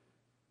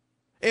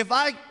 If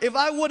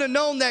I would have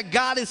known that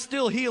God is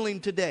still healing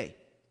today.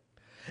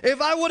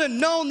 If I would have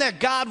known that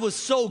God was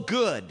so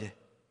good.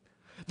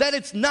 That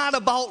it's not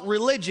about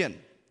religion.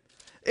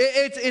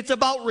 It's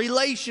about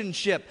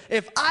relationship.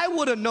 If I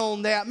would have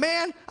known that,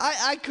 man,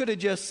 I could have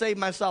just saved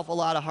myself a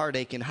lot of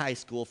heartache in high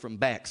school from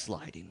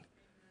backsliding.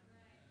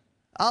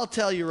 I'll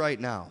tell you right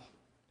now.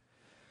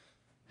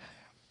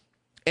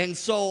 And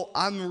so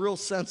I'm real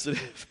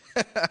sensitive.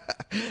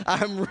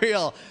 I'm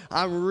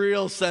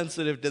real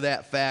sensitive to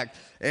that fact.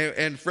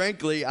 And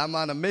frankly, I'm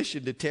on a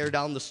mission to tear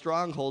down the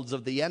strongholds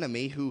of the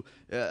enemy who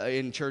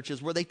in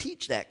churches where they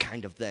teach that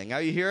kind of thing.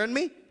 Are you hearing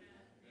me?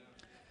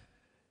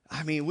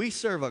 I mean, we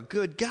serve a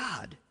good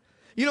God.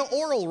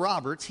 Oral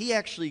Roberts, he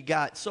actually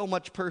got so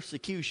much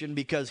persecution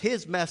because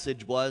his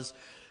message was,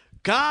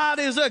 God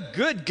is a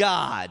good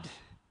God.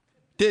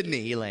 Didn't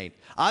he, Elaine?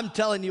 I'm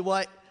telling you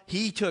what,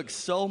 he took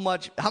so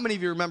much. How many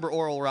of you remember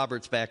Oral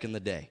Roberts back in the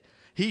day?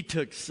 He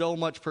took so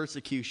much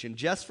persecution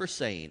just for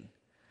saying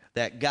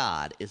that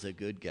God is a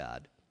good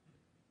God.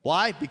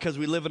 Why? Because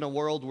we live in a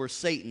world where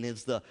Satan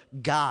is the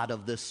God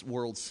of this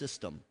world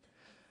system.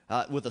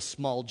 With a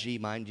small g,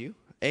 mind you.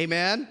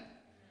 Amen?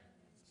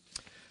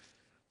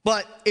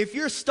 But if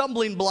your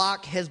stumbling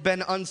block has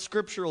been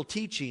unscriptural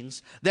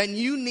teachings, then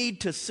you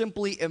need to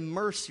simply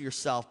immerse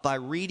yourself by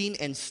reading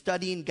and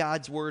studying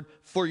God's word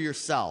for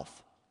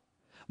yourself.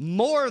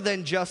 More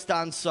than just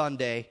on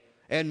Sunday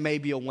and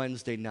maybe a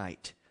Wednesday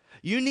night.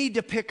 You need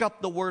to pick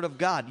up the word of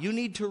God. You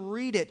need to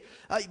read it.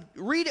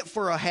 Read it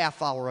for a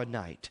half hour a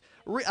night.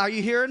 Are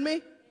you hearing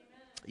me?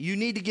 You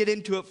need to get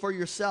into it for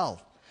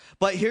yourself.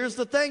 But here's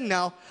the thing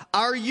now.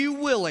 Are you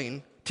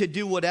willing to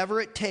do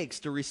whatever it takes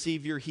to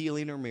receive your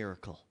healing or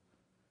miracle?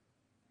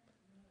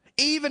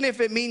 Even if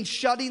it means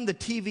shutting the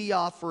TV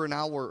off for an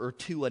hour or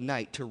two a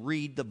night to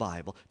read the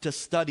Bible, to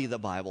study the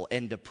Bible,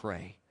 and to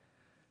pray.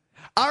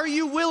 Are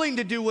you willing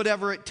to do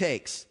whatever it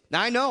takes?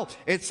 Now, I know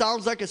it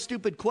sounds like a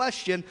stupid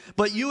question,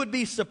 but you would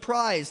be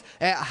surprised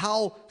at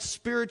how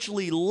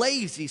spiritually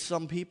lazy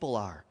some people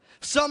are.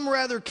 Some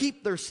rather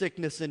keep their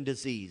sickness and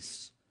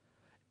disease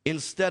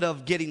instead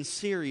of getting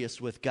serious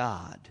with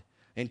God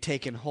and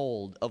taking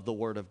hold of the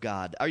Word of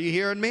God. Are you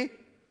hearing me?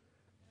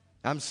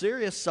 I'm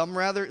serious. Some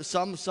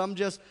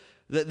just,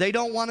 they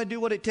don't want to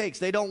do what it takes.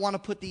 They don't want to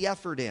put the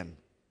effort in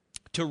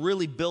to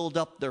really build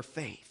up their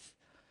faith.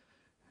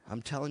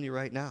 I'm telling you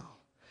right now.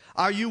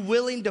 Are you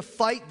willing to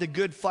fight the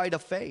good fight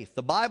of faith?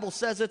 The Bible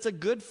says it's a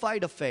good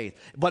fight of faith,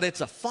 but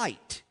it's a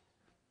fight.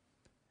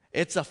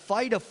 It's a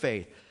fight of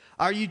faith.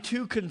 Are you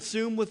too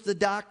consumed with the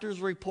doctor's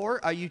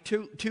report? Are you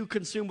too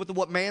consumed with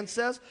what man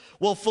says?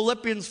 Well,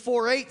 Philippians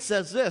 4:8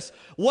 says this,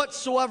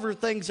 whatsoever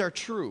things are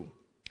true,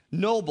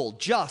 noble,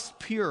 just,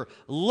 pure,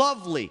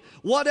 lovely,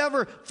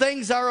 whatever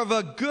things are of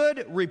a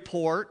good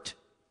report,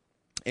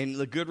 and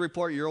the good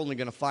report, you're only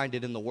going to find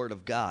it in the Word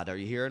of God. Are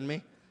you hearing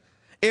me?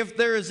 If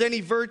there is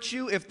any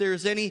virtue, if there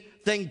is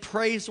anything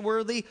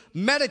praiseworthy,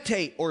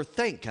 meditate or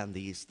think on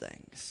these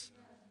things.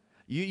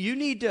 You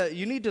need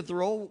to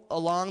throw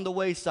along the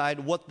wayside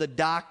what the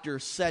doctor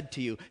said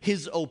to you,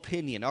 his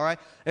opinion, all right?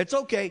 It's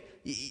okay.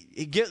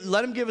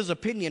 Let him give his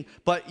opinion,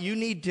 but you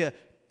need to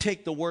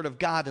take the Word of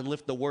God and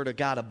lift the Word of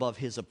God above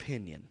his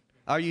opinion.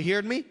 Are you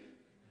hearing me?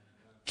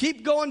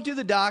 Keep going to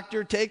the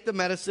doctor, take the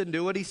medicine,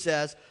 do what he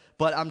says,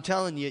 but I'm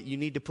telling you, you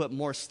need to put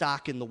more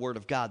stock in the Word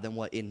of God than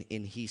what in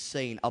he's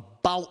saying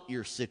about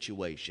your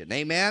situation.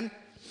 Amen?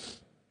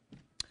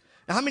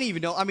 Now, how many of you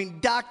know,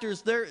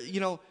 doctors, they're,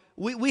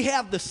 we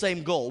have the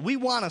same goal. We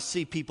want to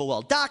see people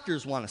well.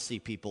 Doctors want to see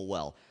people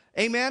well.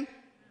 Amen?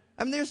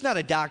 There's not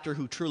a doctor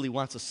who truly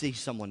wants to see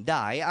someone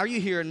die. Are you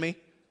hearing me?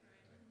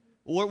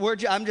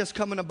 I'm just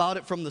coming about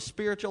it from the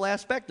spiritual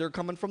aspect. They're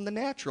coming from the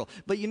natural.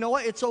 But you know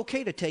what? It's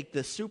okay to take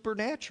the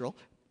supernatural,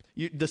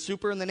 the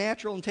super and the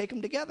natural, and take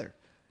them together.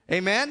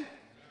 Amen?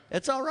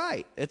 It's all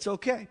right. It's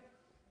okay.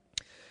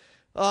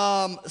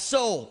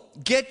 So,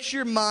 get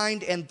your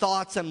mind and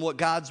thoughts on what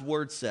God's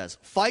Word says.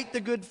 Fight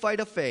the good fight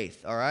of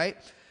faith, all right?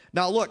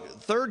 Now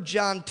look, 3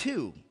 John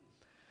 2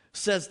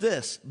 says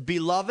this,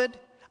 Beloved,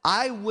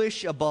 I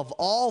wish above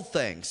all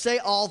things, say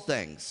all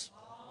things,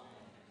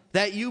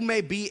 that you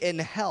may be in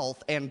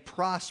health and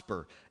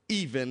prosper,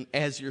 even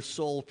as your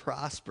soul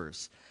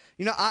prospers.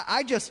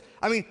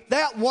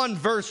 That one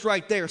verse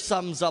right there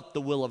sums up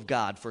the will of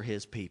God for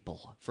his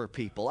people, for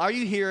people. Are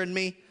you hearing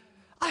me?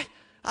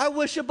 I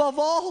wish above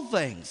all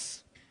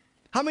things.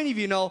 How many of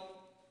you know,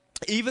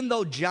 even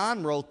though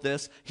John wrote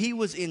this, he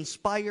was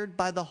inspired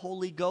by the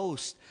Holy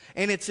Ghost,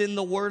 and it's in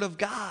the Word of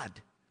God.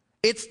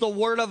 It's the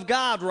Word of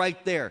God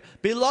right there.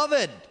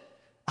 Beloved,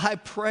 I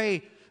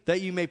pray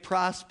that you may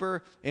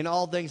prosper in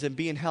all things and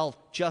be in health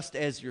just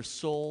as your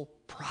soul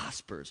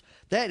prospers.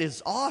 That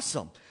is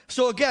awesome.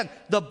 So again,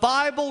 the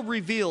Bible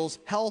reveals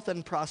health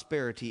and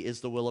prosperity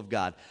is the will of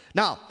God.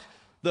 Now,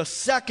 the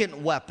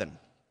second weapon,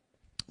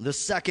 the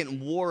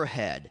second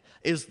warhead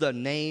is the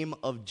name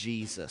of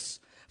Jesus.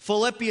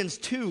 Philippians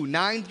 2,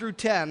 9 through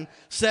 10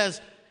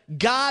 says,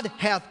 God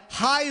hath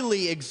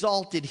highly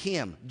exalted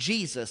him,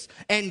 Jesus,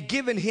 and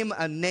given him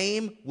a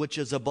name which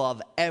is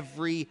above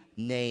every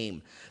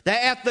name.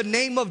 That at the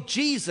name of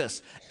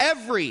Jesus,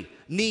 every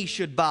knee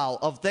should bow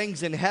of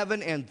things in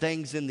heaven and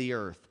things in the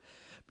earth.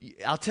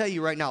 I'll tell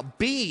you right now,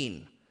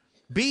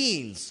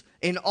 beings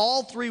in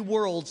all three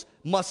worlds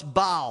must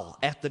bow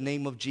at the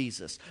name of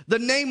Jesus. The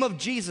name of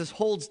Jesus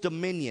holds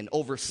dominion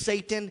over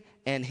Satan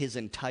and his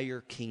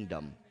entire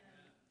kingdom.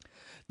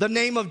 The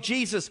name of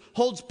Jesus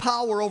holds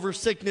power over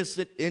sickness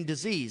and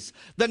disease.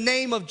 The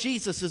name of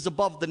Jesus is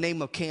above the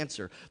name of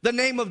cancer. The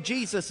name of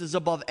Jesus is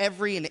above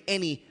every and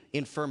any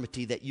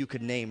infirmity that you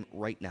could name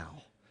right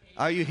now.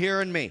 Are you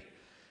hearing me?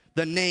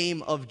 The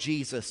name of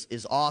Jesus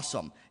is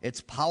awesome. It's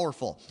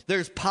powerful.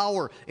 There's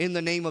power in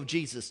the name of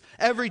Jesus.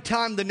 Every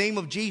time the name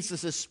of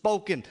Jesus is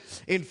spoken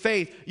in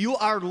faith, you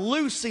are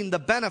loosing the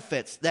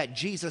benefits that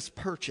Jesus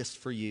purchased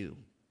for you.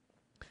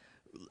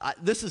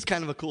 This is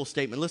kind of a cool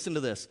statement. Listen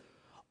to this.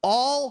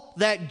 All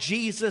that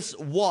Jesus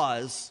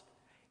was,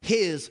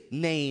 his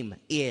name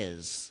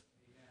is.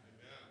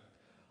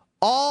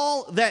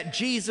 All that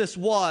Jesus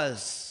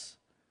was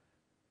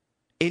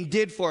and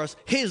did for us,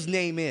 his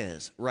name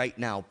is right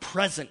now,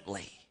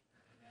 presently.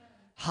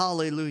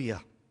 Hallelujah.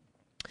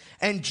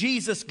 And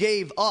Jesus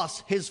gave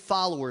us, his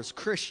followers,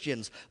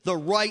 Christians, the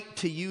right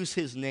to use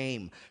his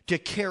name to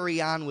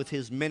carry on with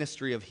his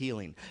ministry of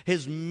healing,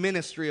 his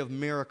ministry of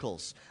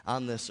miracles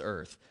on this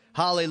earth.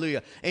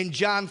 Hallelujah. In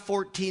John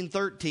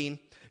 14:13,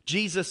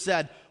 Jesus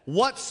said,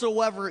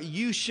 whatsoever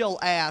you shall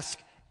ask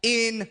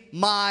in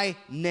my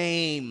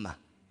name.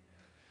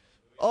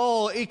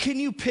 Oh, can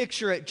you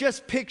picture it?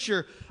 Just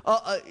picture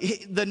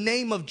the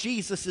name of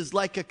Jesus is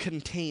like a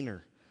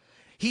container.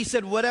 He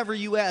said, whatever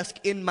you ask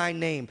in my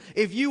name.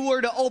 If you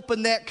were to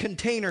open that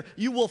container,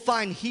 you will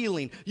find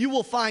healing. You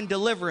will find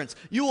deliverance.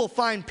 You will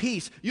find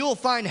peace. You will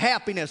find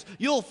happiness.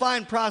 You will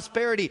find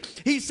prosperity.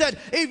 He said,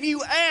 if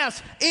you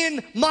ask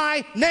in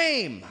my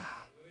name.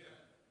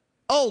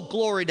 Oh,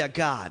 glory to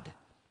God.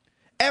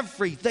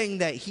 Everything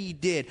that he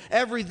did,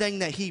 everything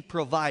that he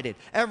provided,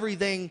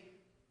 everything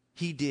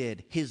he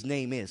did, his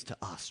name is to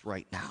us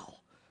right now.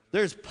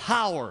 There's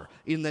power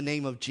in the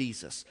name of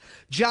Jesus.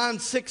 John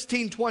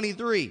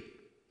 16:23.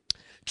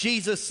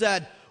 Jesus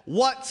said,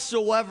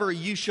 whatsoever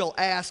you shall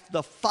ask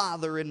the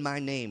Father in my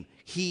name,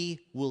 he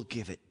will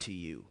give it to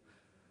you.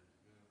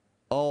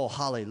 Oh,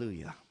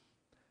 hallelujah.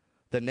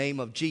 The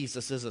name of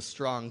Jesus is a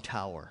strong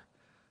tower.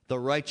 The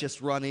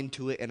righteous run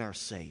into it and are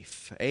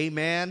safe.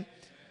 Amen.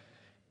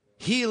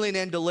 Healing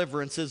and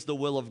deliverance is the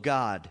will of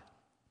God.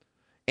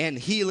 And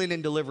healing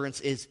and deliverance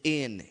is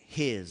in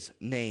his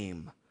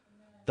name.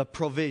 The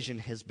provision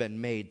has been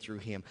made through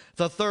him.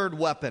 The third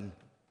weapon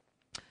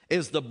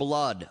is the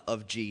blood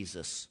of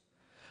Jesus.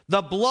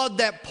 The blood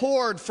that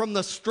poured from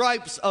the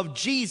stripes of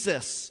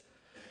Jesus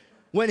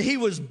when he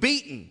was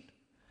beaten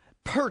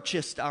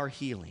purchased our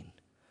healing.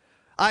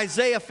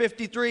 Isaiah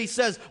 53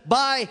 says,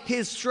 by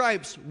his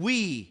stripes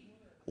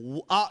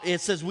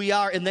it says we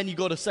are, and then you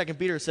go to 2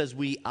 Peter, it says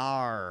we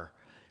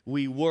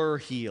were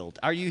healed.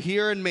 Are you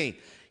hearing me?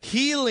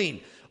 Healing.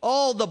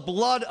 Oh, the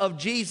blood of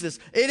Jesus.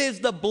 It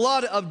is the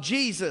blood of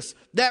Jesus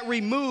that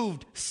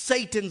removed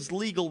Satan's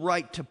legal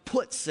right to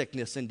put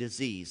sickness and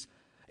disease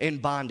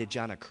and bondage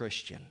on a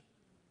Christian.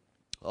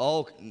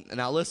 Oh,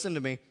 now listen to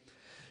me.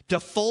 To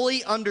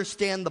fully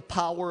understand the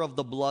power of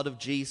the blood of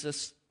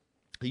Jesus,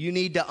 you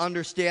need to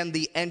understand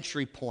the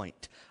entry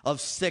point of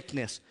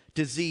sickness,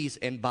 disease,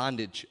 and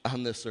bondage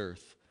on this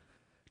earth.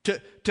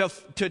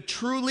 To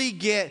truly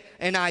get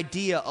an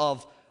idea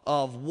of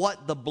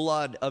what the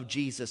blood of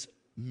Jesus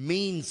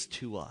means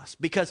to us.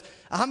 Because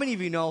how many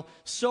of you know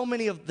so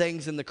many of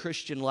things in the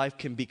Christian life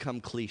can become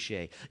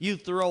cliche? You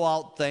throw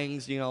out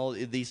things,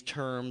 these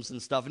terms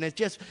and stuff, and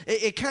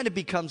it kind of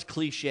becomes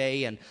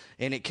cliche, and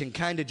it can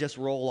kind of just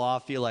roll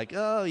off. You're like,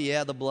 oh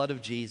yeah, the blood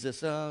of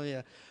Jesus, oh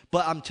yeah.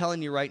 But I'm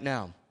telling you right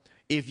now,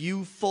 if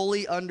you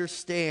fully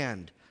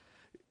understand,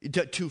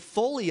 to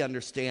fully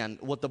understand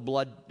what the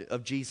blood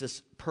of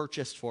Jesus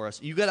purchased for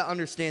us, you got to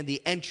understand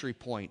the entry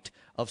point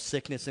of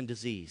sickness and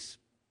disease.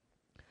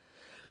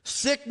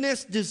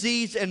 Sickness,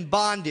 disease, and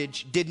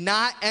bondage did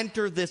not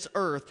enter this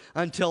earth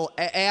until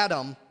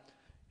Adam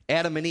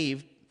and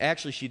Eve.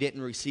 Actually, she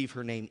didn't receive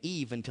her name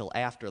Eve until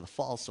after the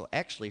fall, so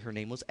actually her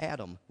name was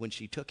Adam when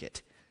she took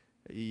it.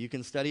 You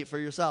can study it for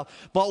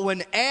yourself. But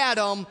when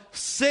Adam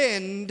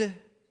sinned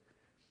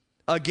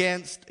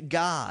against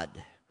God,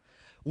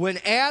 when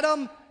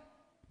Adam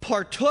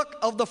partook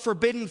of the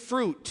forbidden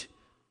fruit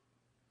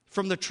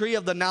from the tree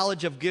of the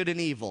knowledge of good and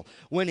evil,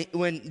 when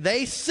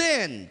they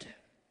sinned,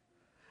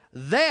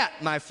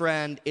 that, my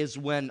friend, is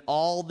when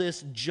all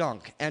this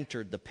junk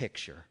entered the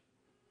picture.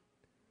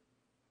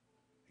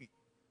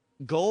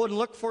 Go and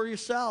look for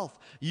yourself.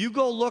 You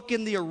go look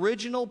in the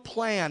original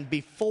plan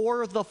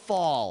before the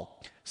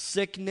fall.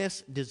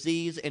 Sickness,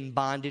 disease, and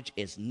bondage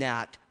is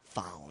not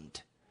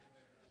found.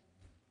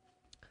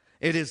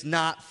 It is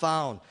not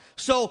found.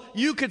 So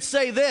you could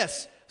say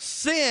this: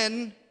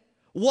 sin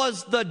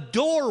was the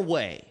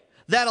doorway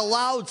that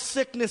allowed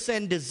sickness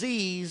and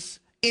disease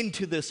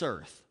into this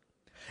earth.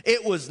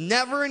 It was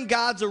never in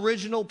God's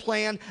original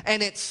plan,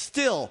 and it's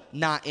still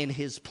not in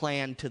his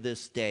plan to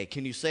this day.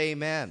 Can you say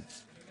amen?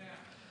 Amen.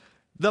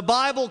 The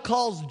Bible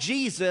calls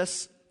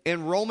Jesus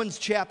in Romans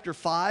chapter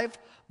 5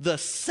 the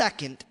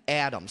second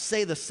Adam.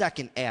 Say the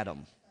second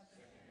Adam.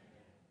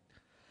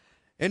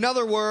 In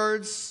other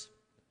words,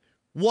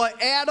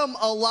 what Adam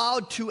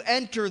allowed to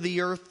enter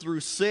the earth through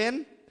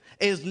sin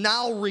is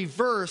now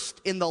reversed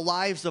in the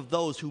lives of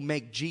those who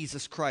make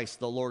Jesus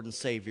Christ the Lord and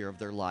Savior of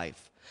their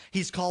life.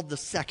 He's called the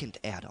second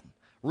Adam.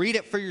 Read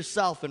it for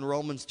yourself in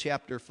Romans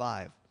chapter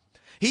 5.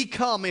 He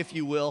come, if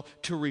you will,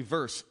 to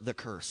reverse the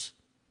curse.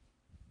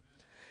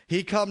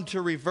 He come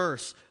to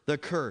reverse the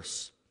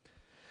curse.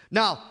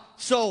 Now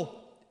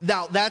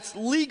that's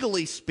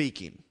legally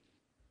speaking.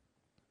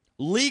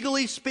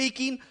 Legally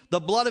speaking,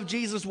 the blood of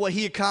Jesus, what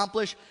he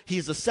accomplished,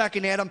 he's the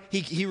second Adam.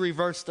 He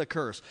reversed the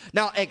curse.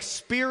 Now,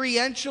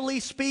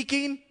 experientially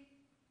speaking,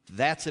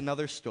 that's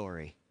another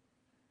story.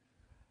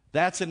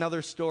 That's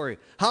another story.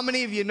 How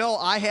many of you know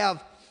I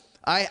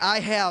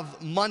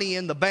have money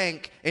in the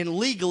bank, and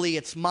legally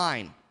it's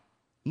mine?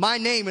 My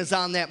name is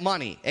on that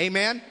money.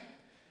 Amen?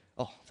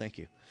 Oh, thank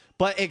you.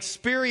 But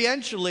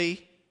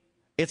experientially,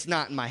 it's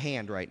not in my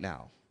hand right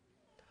now.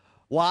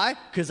 Why?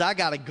 Because I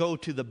got to go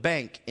to the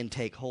bank and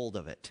take hold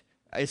of it.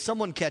 Is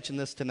someone catching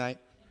this tonight?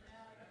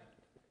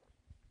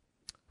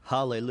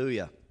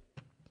 Hallelujah.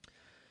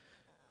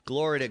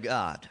 Glory to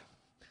God.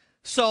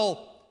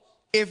 So,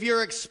 if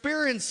you're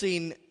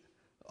experiencing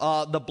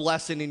the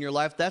blessing in your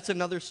life, that's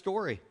another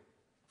story.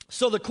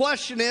 So the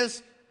question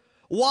is,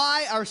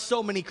 why are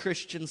so many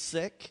Christians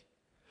sick?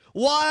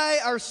 Why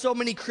are so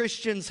many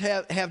Christians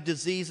have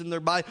disease in their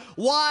body?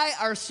 Why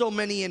are so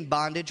many in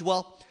bondage?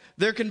 Well,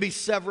 there can be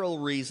several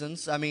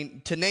reasons. I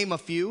mean, to name a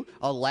few,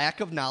 a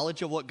lack of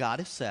knowledge of what God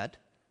has said.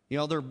 You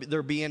know,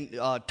 they're being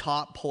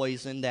taught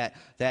poison that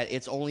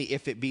it's only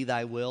if it be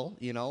thy will,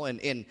 you know.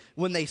 And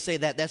when they say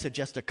that, that's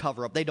just a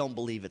cover-up. They don't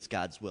believe it's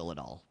God's will at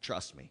all.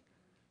 Trust me.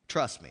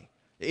 Trust me.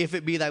 If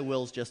it be thy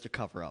will is just a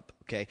cover-up,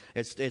 okay?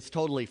 It's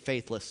totally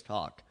faithless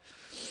talk.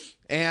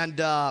 And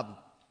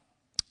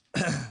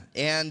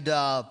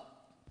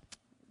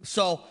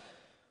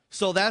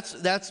so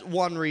that's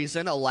one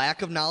reason, a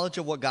lack of knowledge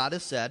of what God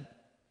has said,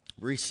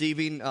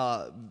 receiving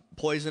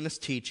poisonous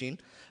teaching,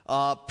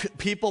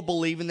 people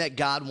believing that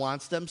God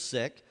wants them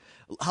sick.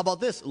 How about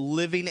this?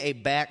 Living a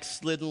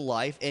backslidden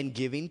life and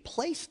giving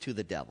place to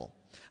the devil.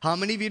 How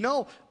many of you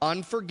know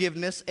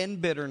unforgiveness and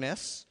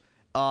bitterness,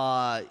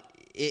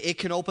 it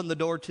can open the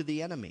door to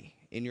the enemy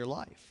in your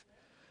life?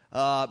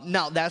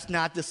 Now, that's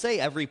not to say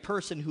every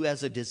person who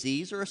has a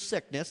disease or a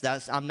sickness,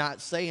 I'm not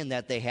saying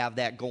that they have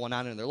that going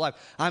on in their life.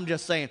 I'm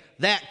just saying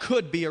that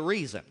could be a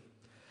reason.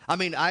 I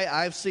mean,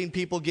 I've seen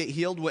people get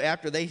healed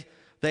after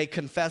they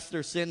confessed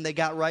their sin, they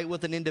got right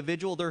with an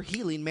individual, their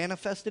healing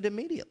manifested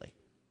immediately.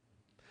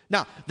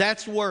 Now,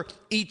 that's where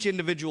each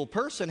individual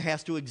person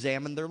has to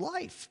examine their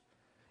life.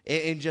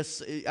 And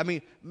just, I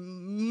mean,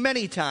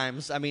 many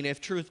times, I mean,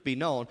 if truth be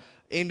known,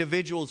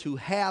 individuals who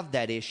have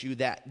that issue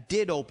that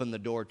did open the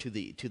door to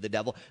the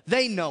devil,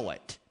 they know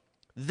it.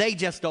 They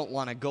just don't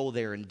want to go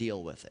there and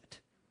deal with it.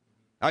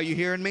 Are you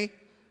hearing me?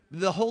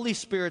 The Holy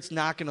Spirit's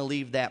not going to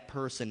leave that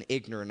person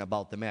ignorant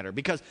about the matter.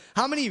 Because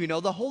how many of you know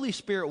the Holy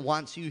Spirit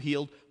wants you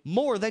healed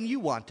more than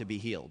you want to be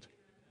healed?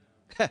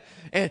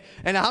 and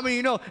how many of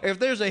you know if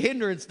there's a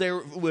hindrance there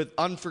with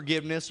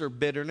unforgiveness or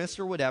bitterness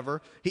or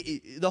whatever,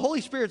 the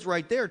Holy Spirit's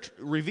right there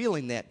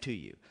revealing that to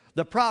you.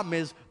 The problem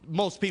is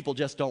most people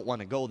just don't want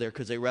to go there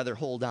because they rather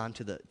hold on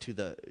to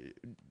the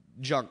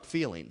junk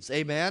feelings.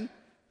 Amen?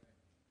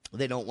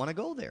 They don't want to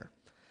go there.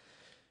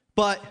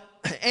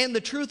 And the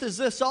truth is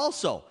this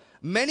also.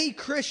 Many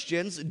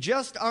Christians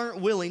just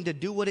aren't willing to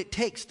do what it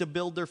takes to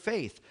build their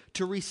faith,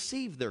 to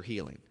receive their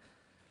healing.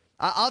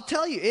 I'll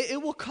tell you,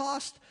 it will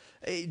cost.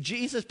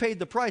 Jesus paid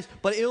the price,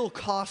 but it will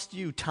cost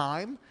you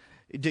time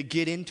to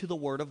get into the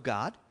Word of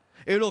God.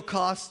 It'll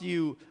cost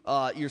you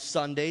your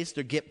Sundays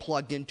to get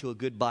plugged into a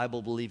good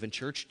Bible-believing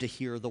church to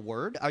hear the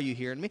Word. Are you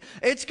hearing me?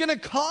 It's going to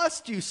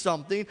cost you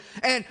something.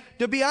 And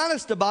to be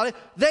honest about it,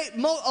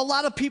 a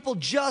lot of people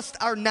just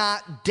are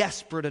not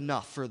desperate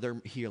enough for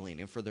their healing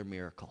and for their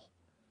miracle.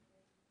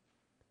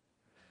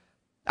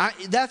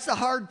 That's the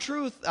hard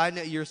truth. I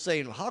know you're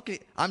saying,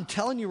 I'm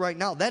telling you right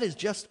now, that is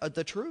just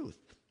the truth.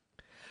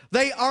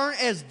 They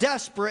aren't as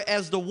desperate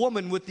as the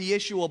woman with the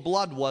issue of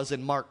blood was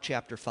in Mark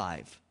chapter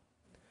 5.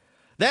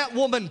 That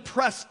woman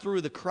pressed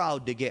through the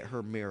crowd to get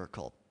her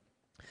miracle.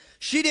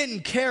 She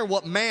didn't care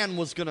what man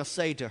was going to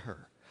say to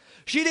her.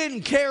 She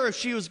didn't care if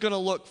she was going to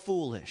look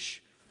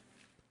foolish.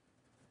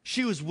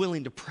 She was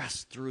willing to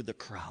press through the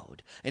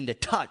crowd and to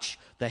touch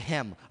the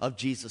hem of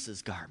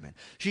Jesus' garment.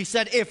 She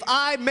said, if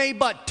I may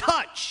but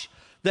touch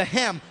the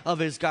hem of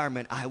his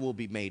garment, I will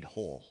be made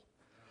whole.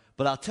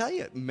 But I'll tell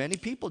you, many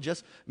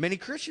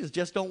Christians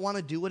just don't want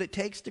to do what it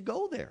takes to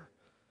go there.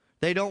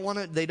 They don't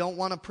want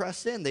to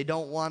press in. They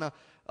don't want to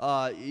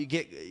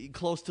get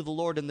close to the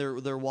Lord in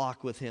their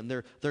walk with him.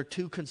 They're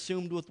too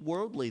consumed with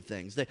worldly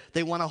things.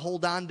 They want to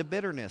hold on to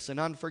bitterness and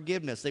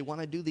unforgiveness. They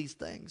want to do these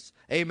things.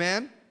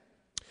 Amen?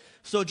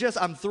 So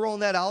I'm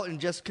throwing that out and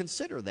just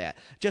consider that.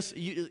 Just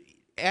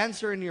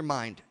answer in your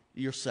mind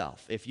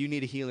yourself if you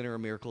need a healing or a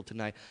miracle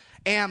tonight.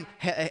 Am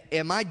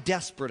I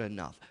desperate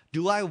enough?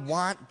 Do I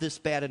want this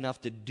bad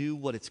enough to do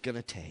what it's going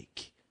to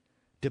take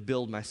to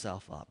build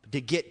myself up,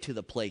 to get to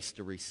the place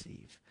to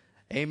receive?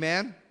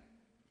 Amen?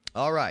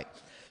 All right.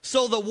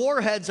 So the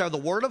warheads are the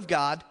Word of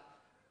God,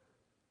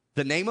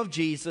 the name of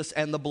Jesus,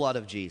 and the blood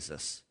of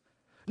Jesus.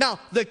 Now,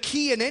 the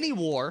key in any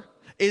war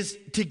is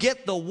to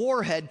get the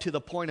warhead to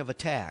the point of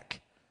attack.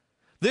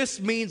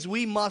 This means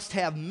we must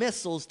have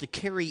missiles to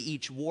carry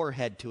each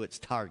warhead to its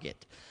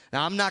target.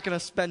 Now, I'm not going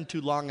to spend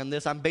too long on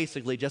this. I'm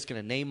basically just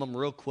going to name them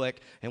real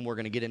quick, and we're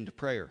going to get into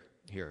prayer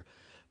here.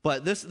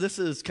 But this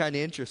is kind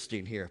of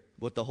interesting here,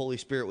 what the Holy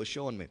Spirit was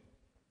showing me.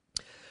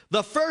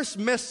 The first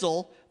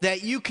missile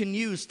that you can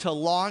use to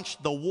launch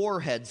the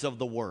warheads of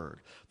the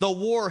Word, the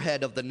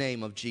warhead of the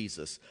name of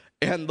Jesus,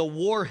 and the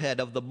warhead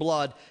of the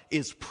blood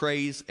is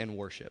praise and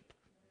worship.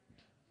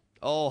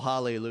 Oh,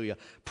 hallelujah.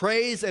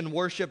 Praise and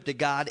worship to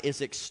God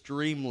is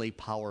extremely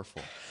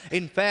powerful.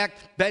 In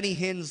fact, Benny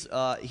Hinn's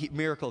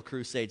miracle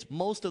crusades,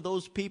 most of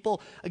those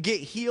people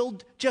get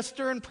healed just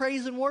during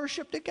praise and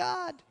worship to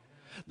God.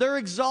 They're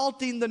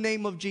exalting the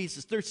name of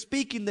Jesus. They're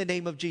speaking the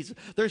name of Jesus.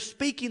 They're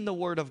speaking the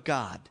word of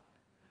God.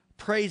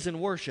 Praise and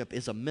worship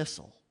is a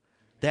missile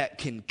that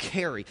can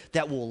carry,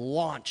 that will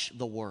launch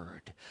the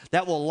word,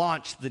 that will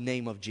launch the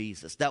name of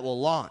Jesus, that will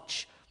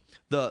launch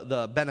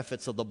the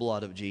benefits of the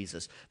blood of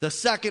Jesus. The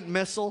second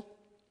missile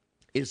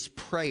is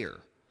prayer.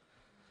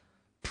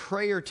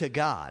 Prayer to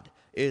God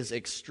is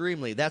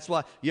extremely, that's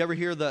why you ever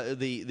hear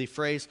the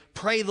phrase,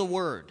 pray the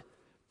word.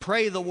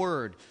 Pray the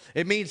word.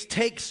 It means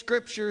take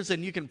scriptures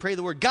and you can pray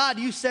the word. God,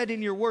 you said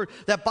in your word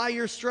that by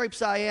your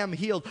stripes I am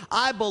healed.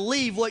 I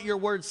believe what your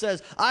word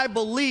says. I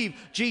believe,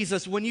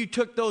 Jesus, when you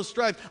took those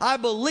stripes, I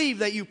believe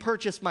that you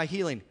purchased my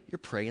healing. You're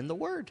praying the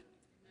word.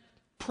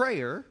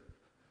 Prayer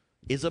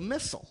is a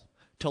missile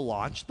to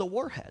launch the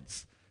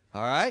warheads.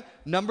 All right?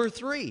 Number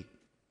 3.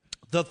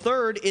 The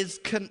third is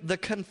the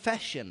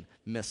confession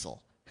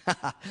missile.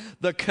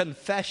 The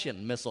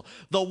confession missile.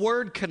 The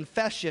word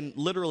confession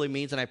literally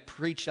means, and I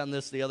preached on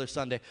this the other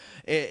Sunday,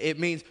 it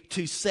means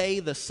to say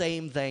the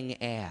same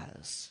thing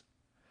as.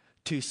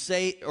 To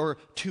say or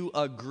to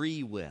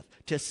agree with.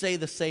 To say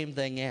the same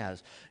thing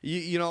as.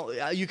 You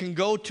can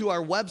go to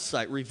our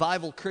website,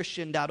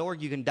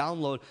 revivalchristian.org. You can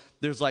download,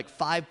 there's like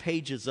 5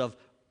 pages of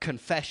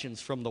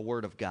confessions from the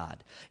Word of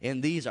God.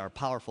 And these are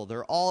powerful.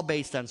 They're all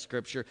based on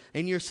Scripture.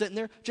 And you're sitting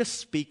there just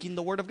speaking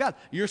the Word of God.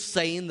 You're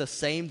saying the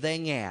same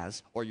thing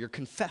as, or you're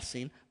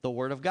confessing the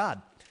Word of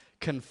God.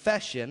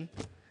 Confession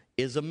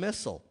is a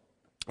missile.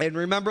 And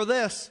remember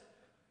this,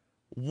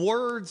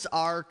 words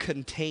are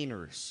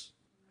containers.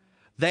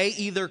 They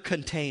either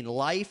contain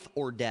life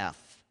or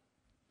death.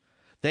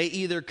 They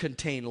either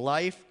contain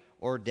life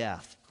or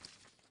death.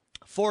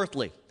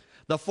 Fourthly,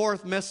 the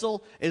fourth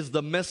missile is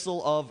the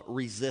missile of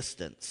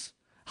resistance.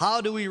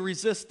 How do we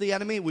resist the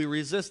enemy? We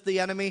resist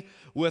the enemy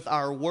with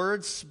our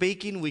words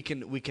speaking. We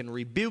can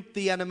rebuke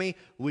the enemy.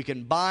 We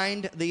can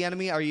bind the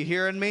enemy. Are you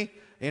hearing me?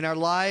 In our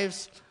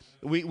lives,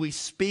 we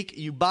speak.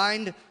 You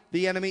bind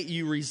the enemy.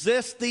 You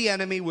resist the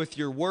enemy with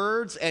your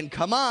words. And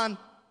come on,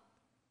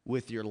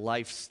 with your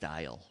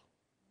lifestyle.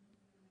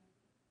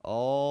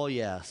 Oh,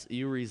 yes.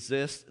 You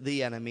resist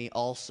the enemy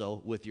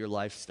also with your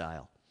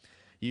lifestyle.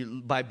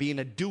 By being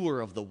a doer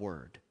of the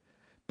word,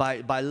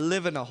 by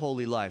living a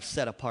holy life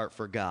set apart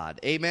for God.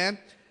 Amen?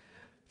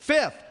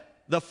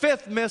 The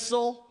fifth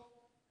missile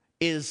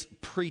is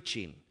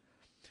preaching.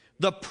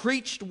 The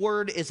preached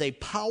word is a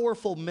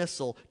powerful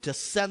missile to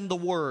send the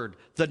word,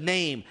 the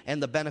name,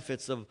 and the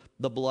benefits of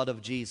the blood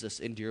of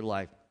Jesus into your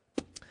life.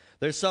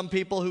 There's some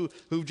people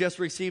who've just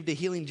received a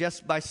healing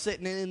just by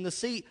sitting in the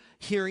seat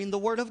hearing the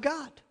word of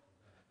God.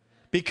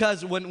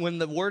 Because when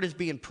the word is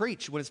being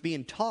preached, when it's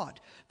being taught,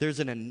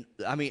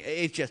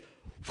 it's just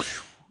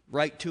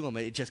right to them.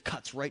 It just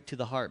cuts right to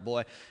the heart,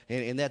 boy.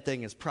 And that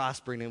thing is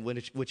prospering in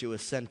which it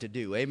was sent to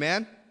do.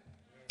 Amen?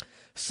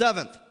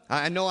 7th,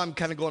 I know I'm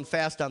kind of going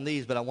fast on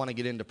these, but I want to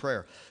get into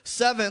prayer.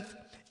 7th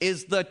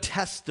is the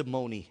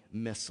testimony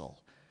missile.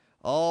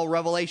 Oh,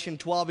 Revelation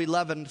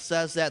 12:11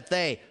 says that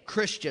they,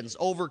 Christians,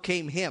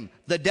 overcame him,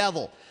 the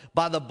devil,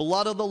 by the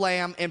blood of the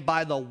Lamb and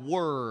by the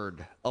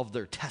word of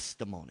their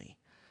testimony.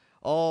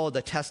 Oh,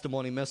 the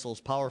testimony missile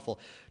is powerful.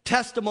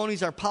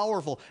 Testimonies are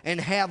powerful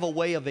and have a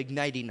way of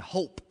igniting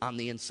hope on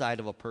the inside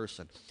of a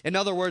person. In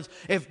other words,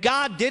 if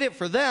God did it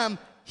for them,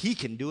 he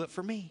can do it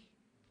for me.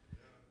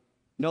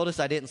 Notice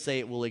I didn't say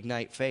it will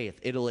ignite faith.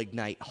 It'll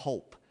ignite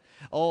hope.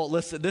 Oh,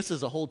 listen, this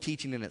is a whole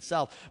teaching in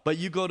itself. But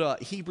you go to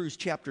Hebrews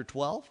chapter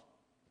 12.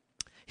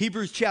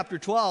 Hebrews chapter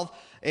 12,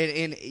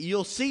 and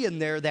you'll see in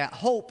there that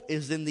hope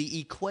is in the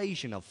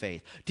equation of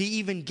faith. To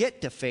even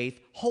get to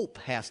faith, hope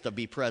has to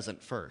be present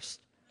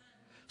first.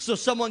 So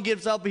someone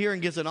gives up here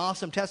and gives an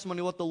awesome testimony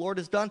of what the Lord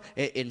has done.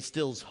 It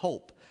instills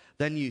hope.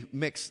 Then you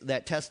mix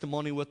that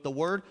testimony with the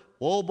word.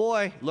 Oh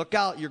boy, look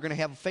out. You're going to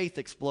have a faith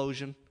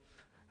explosion.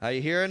 Are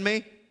you hearing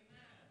me?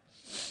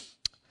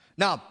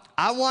 Now,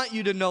 I want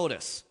you to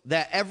notice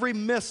that every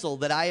missile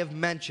that I have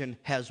mentioned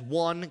has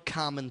one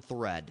common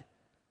thread.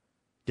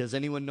 Does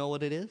anyone know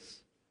what it is?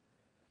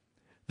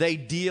 They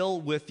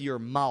deal with your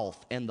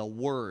mouth and the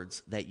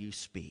words that you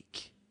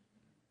speak.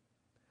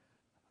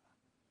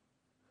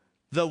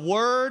 The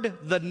word,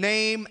 the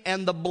name,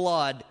 and the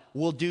blood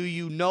will do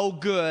you no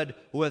good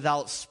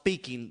without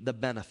speaking the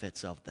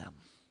benefits of them.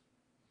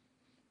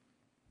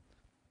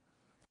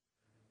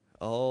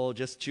 Oh,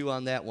 just chew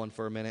on that one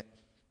for a minute.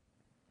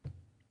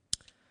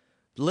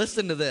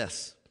 Listen to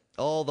this.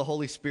 Oh, the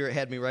Holy Spirit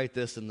had me write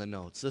this in the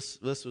notes.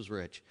 This was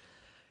rich.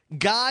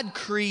 God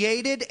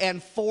created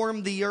and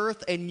formed the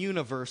earth and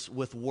universe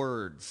with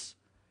words.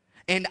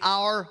 And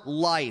our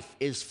life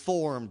is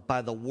formed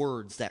by the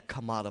words that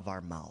come out of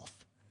our mouth.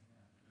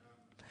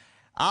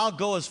 I'll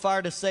go as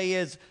far to say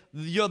is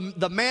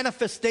the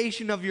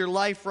manifestation of your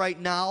life right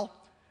now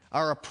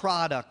are a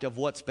product of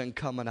what's been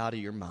coming out of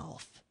your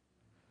mouth.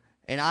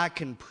 And I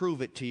can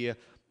prove it to you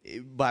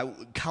by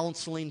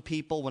counseling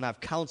people. When I've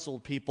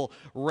counseled people,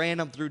 ran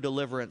them through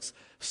deliverance.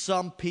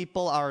 Some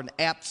people are an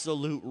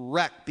absolute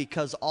wreck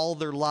because all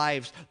their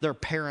lives their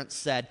parents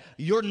said,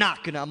 you're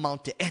not going to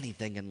amount to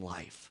anything in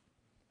life.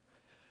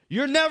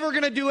 You're never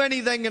going to do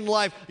anything in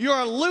life. You're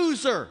a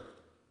loser.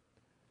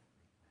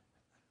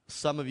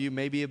 Some of you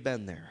maybe have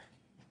been there.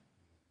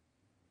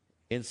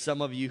 And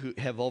some of you who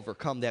have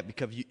overcome that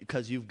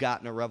because you've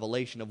gotten a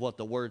revelation of what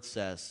the Word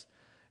says.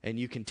 And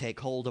you can take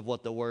hold of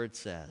what the Word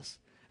says.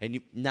 And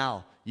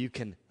now you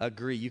can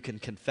agree, you can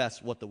confess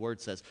what the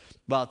Word says.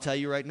 But I'll tell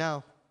you right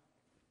now,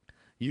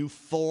 you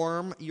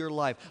form your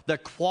life. The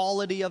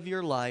quality of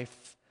your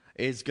life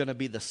is going to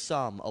be the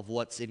sum of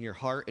what's in your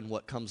heart and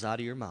what comes out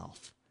of your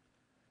mouth.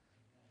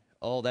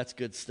 Oh, that's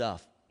good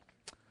stuff.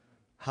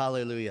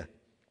 Hallelujah.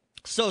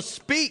 So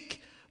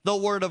speak the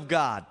Word of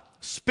God.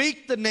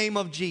 Speak the name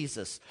of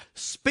Jesus.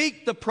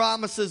 Speak the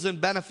promises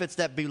and benefits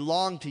that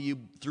belong to you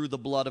through the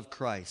blood of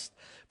Christ.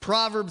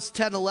 Proverbs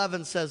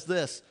 10:11 says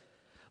this,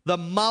 the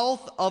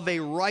mouth of a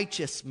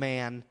righteous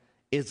man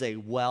is a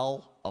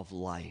well of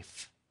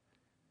life.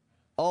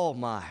 Oh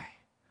my.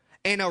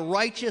 And a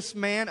righteous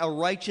man, a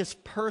righteous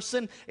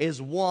person is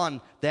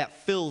one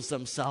that fills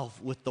himself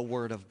with the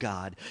Word of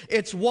God.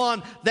 It's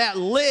one that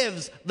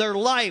lives their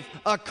life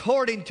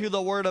according to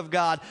the Word of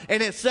God.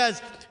 And it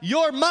says,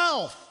 your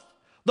mouth,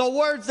 the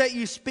words that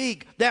you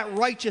speak, that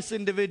righteous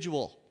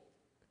individual,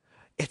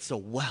 it's a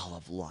well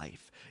of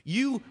life.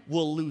 You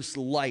will lose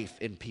life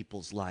in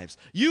people's lives.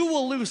 You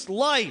will lose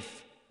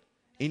life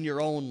in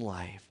your own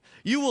life.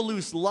 You will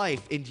lose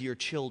life into your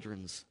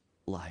children's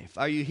life.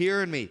 Are you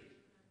hearing me?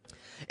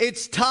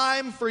 It's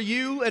time for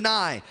you and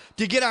I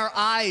to get our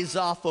eyes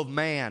off of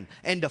man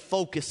and to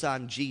focus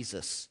on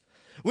Jesus.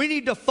 We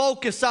need to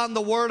focus on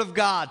the Word of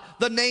God,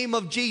 the name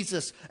of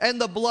Jesus,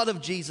 and the blood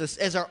of Jesus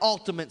as our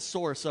ultimate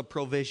source of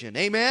provision.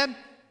 Amen?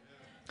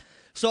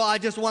 So I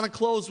just want to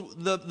close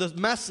the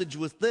message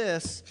with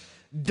this.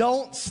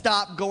 Don't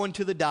stop going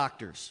to the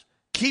doctors.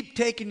 Keep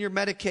taking your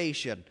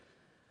medication,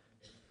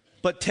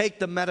 but take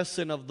the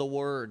medicine of the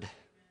Word.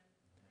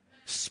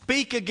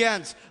 Speak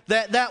against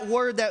that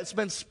word that's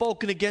been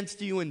spoken against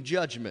you in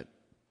judgment.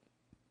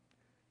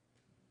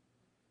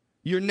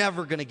 You're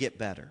never going to get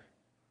better.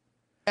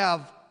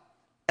 Have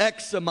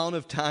X amount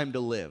of time to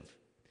live.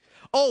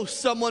 Oh,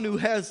 someone who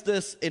has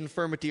this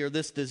infirmity or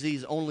this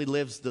disease only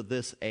lives to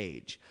this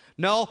age.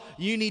 No,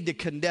 you need to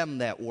condemn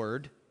that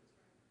word.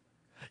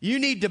 You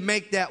need to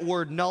make that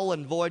word null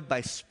and void by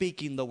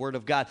speaking the Word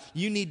of God.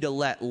 You need to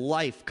let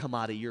life come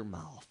out of your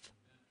mouth.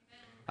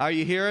 Are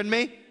you hearing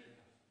me?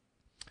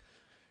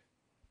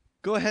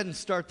 Go ahead and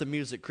start the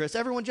music, Chris.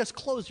 Everyone just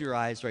close your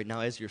eyes right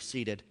now as you're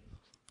seated.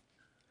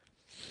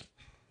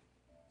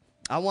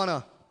 I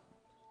want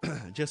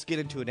to just get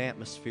into an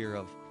atmosphere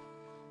of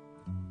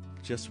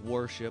just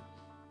worship.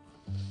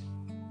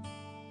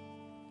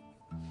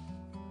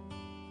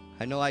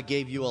 I know I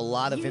gave you a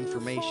lot of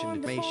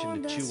information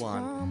to chew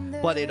on,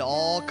 but it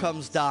all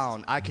comes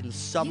down. I can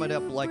sum it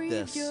up like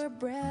this.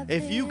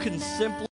 If you can simply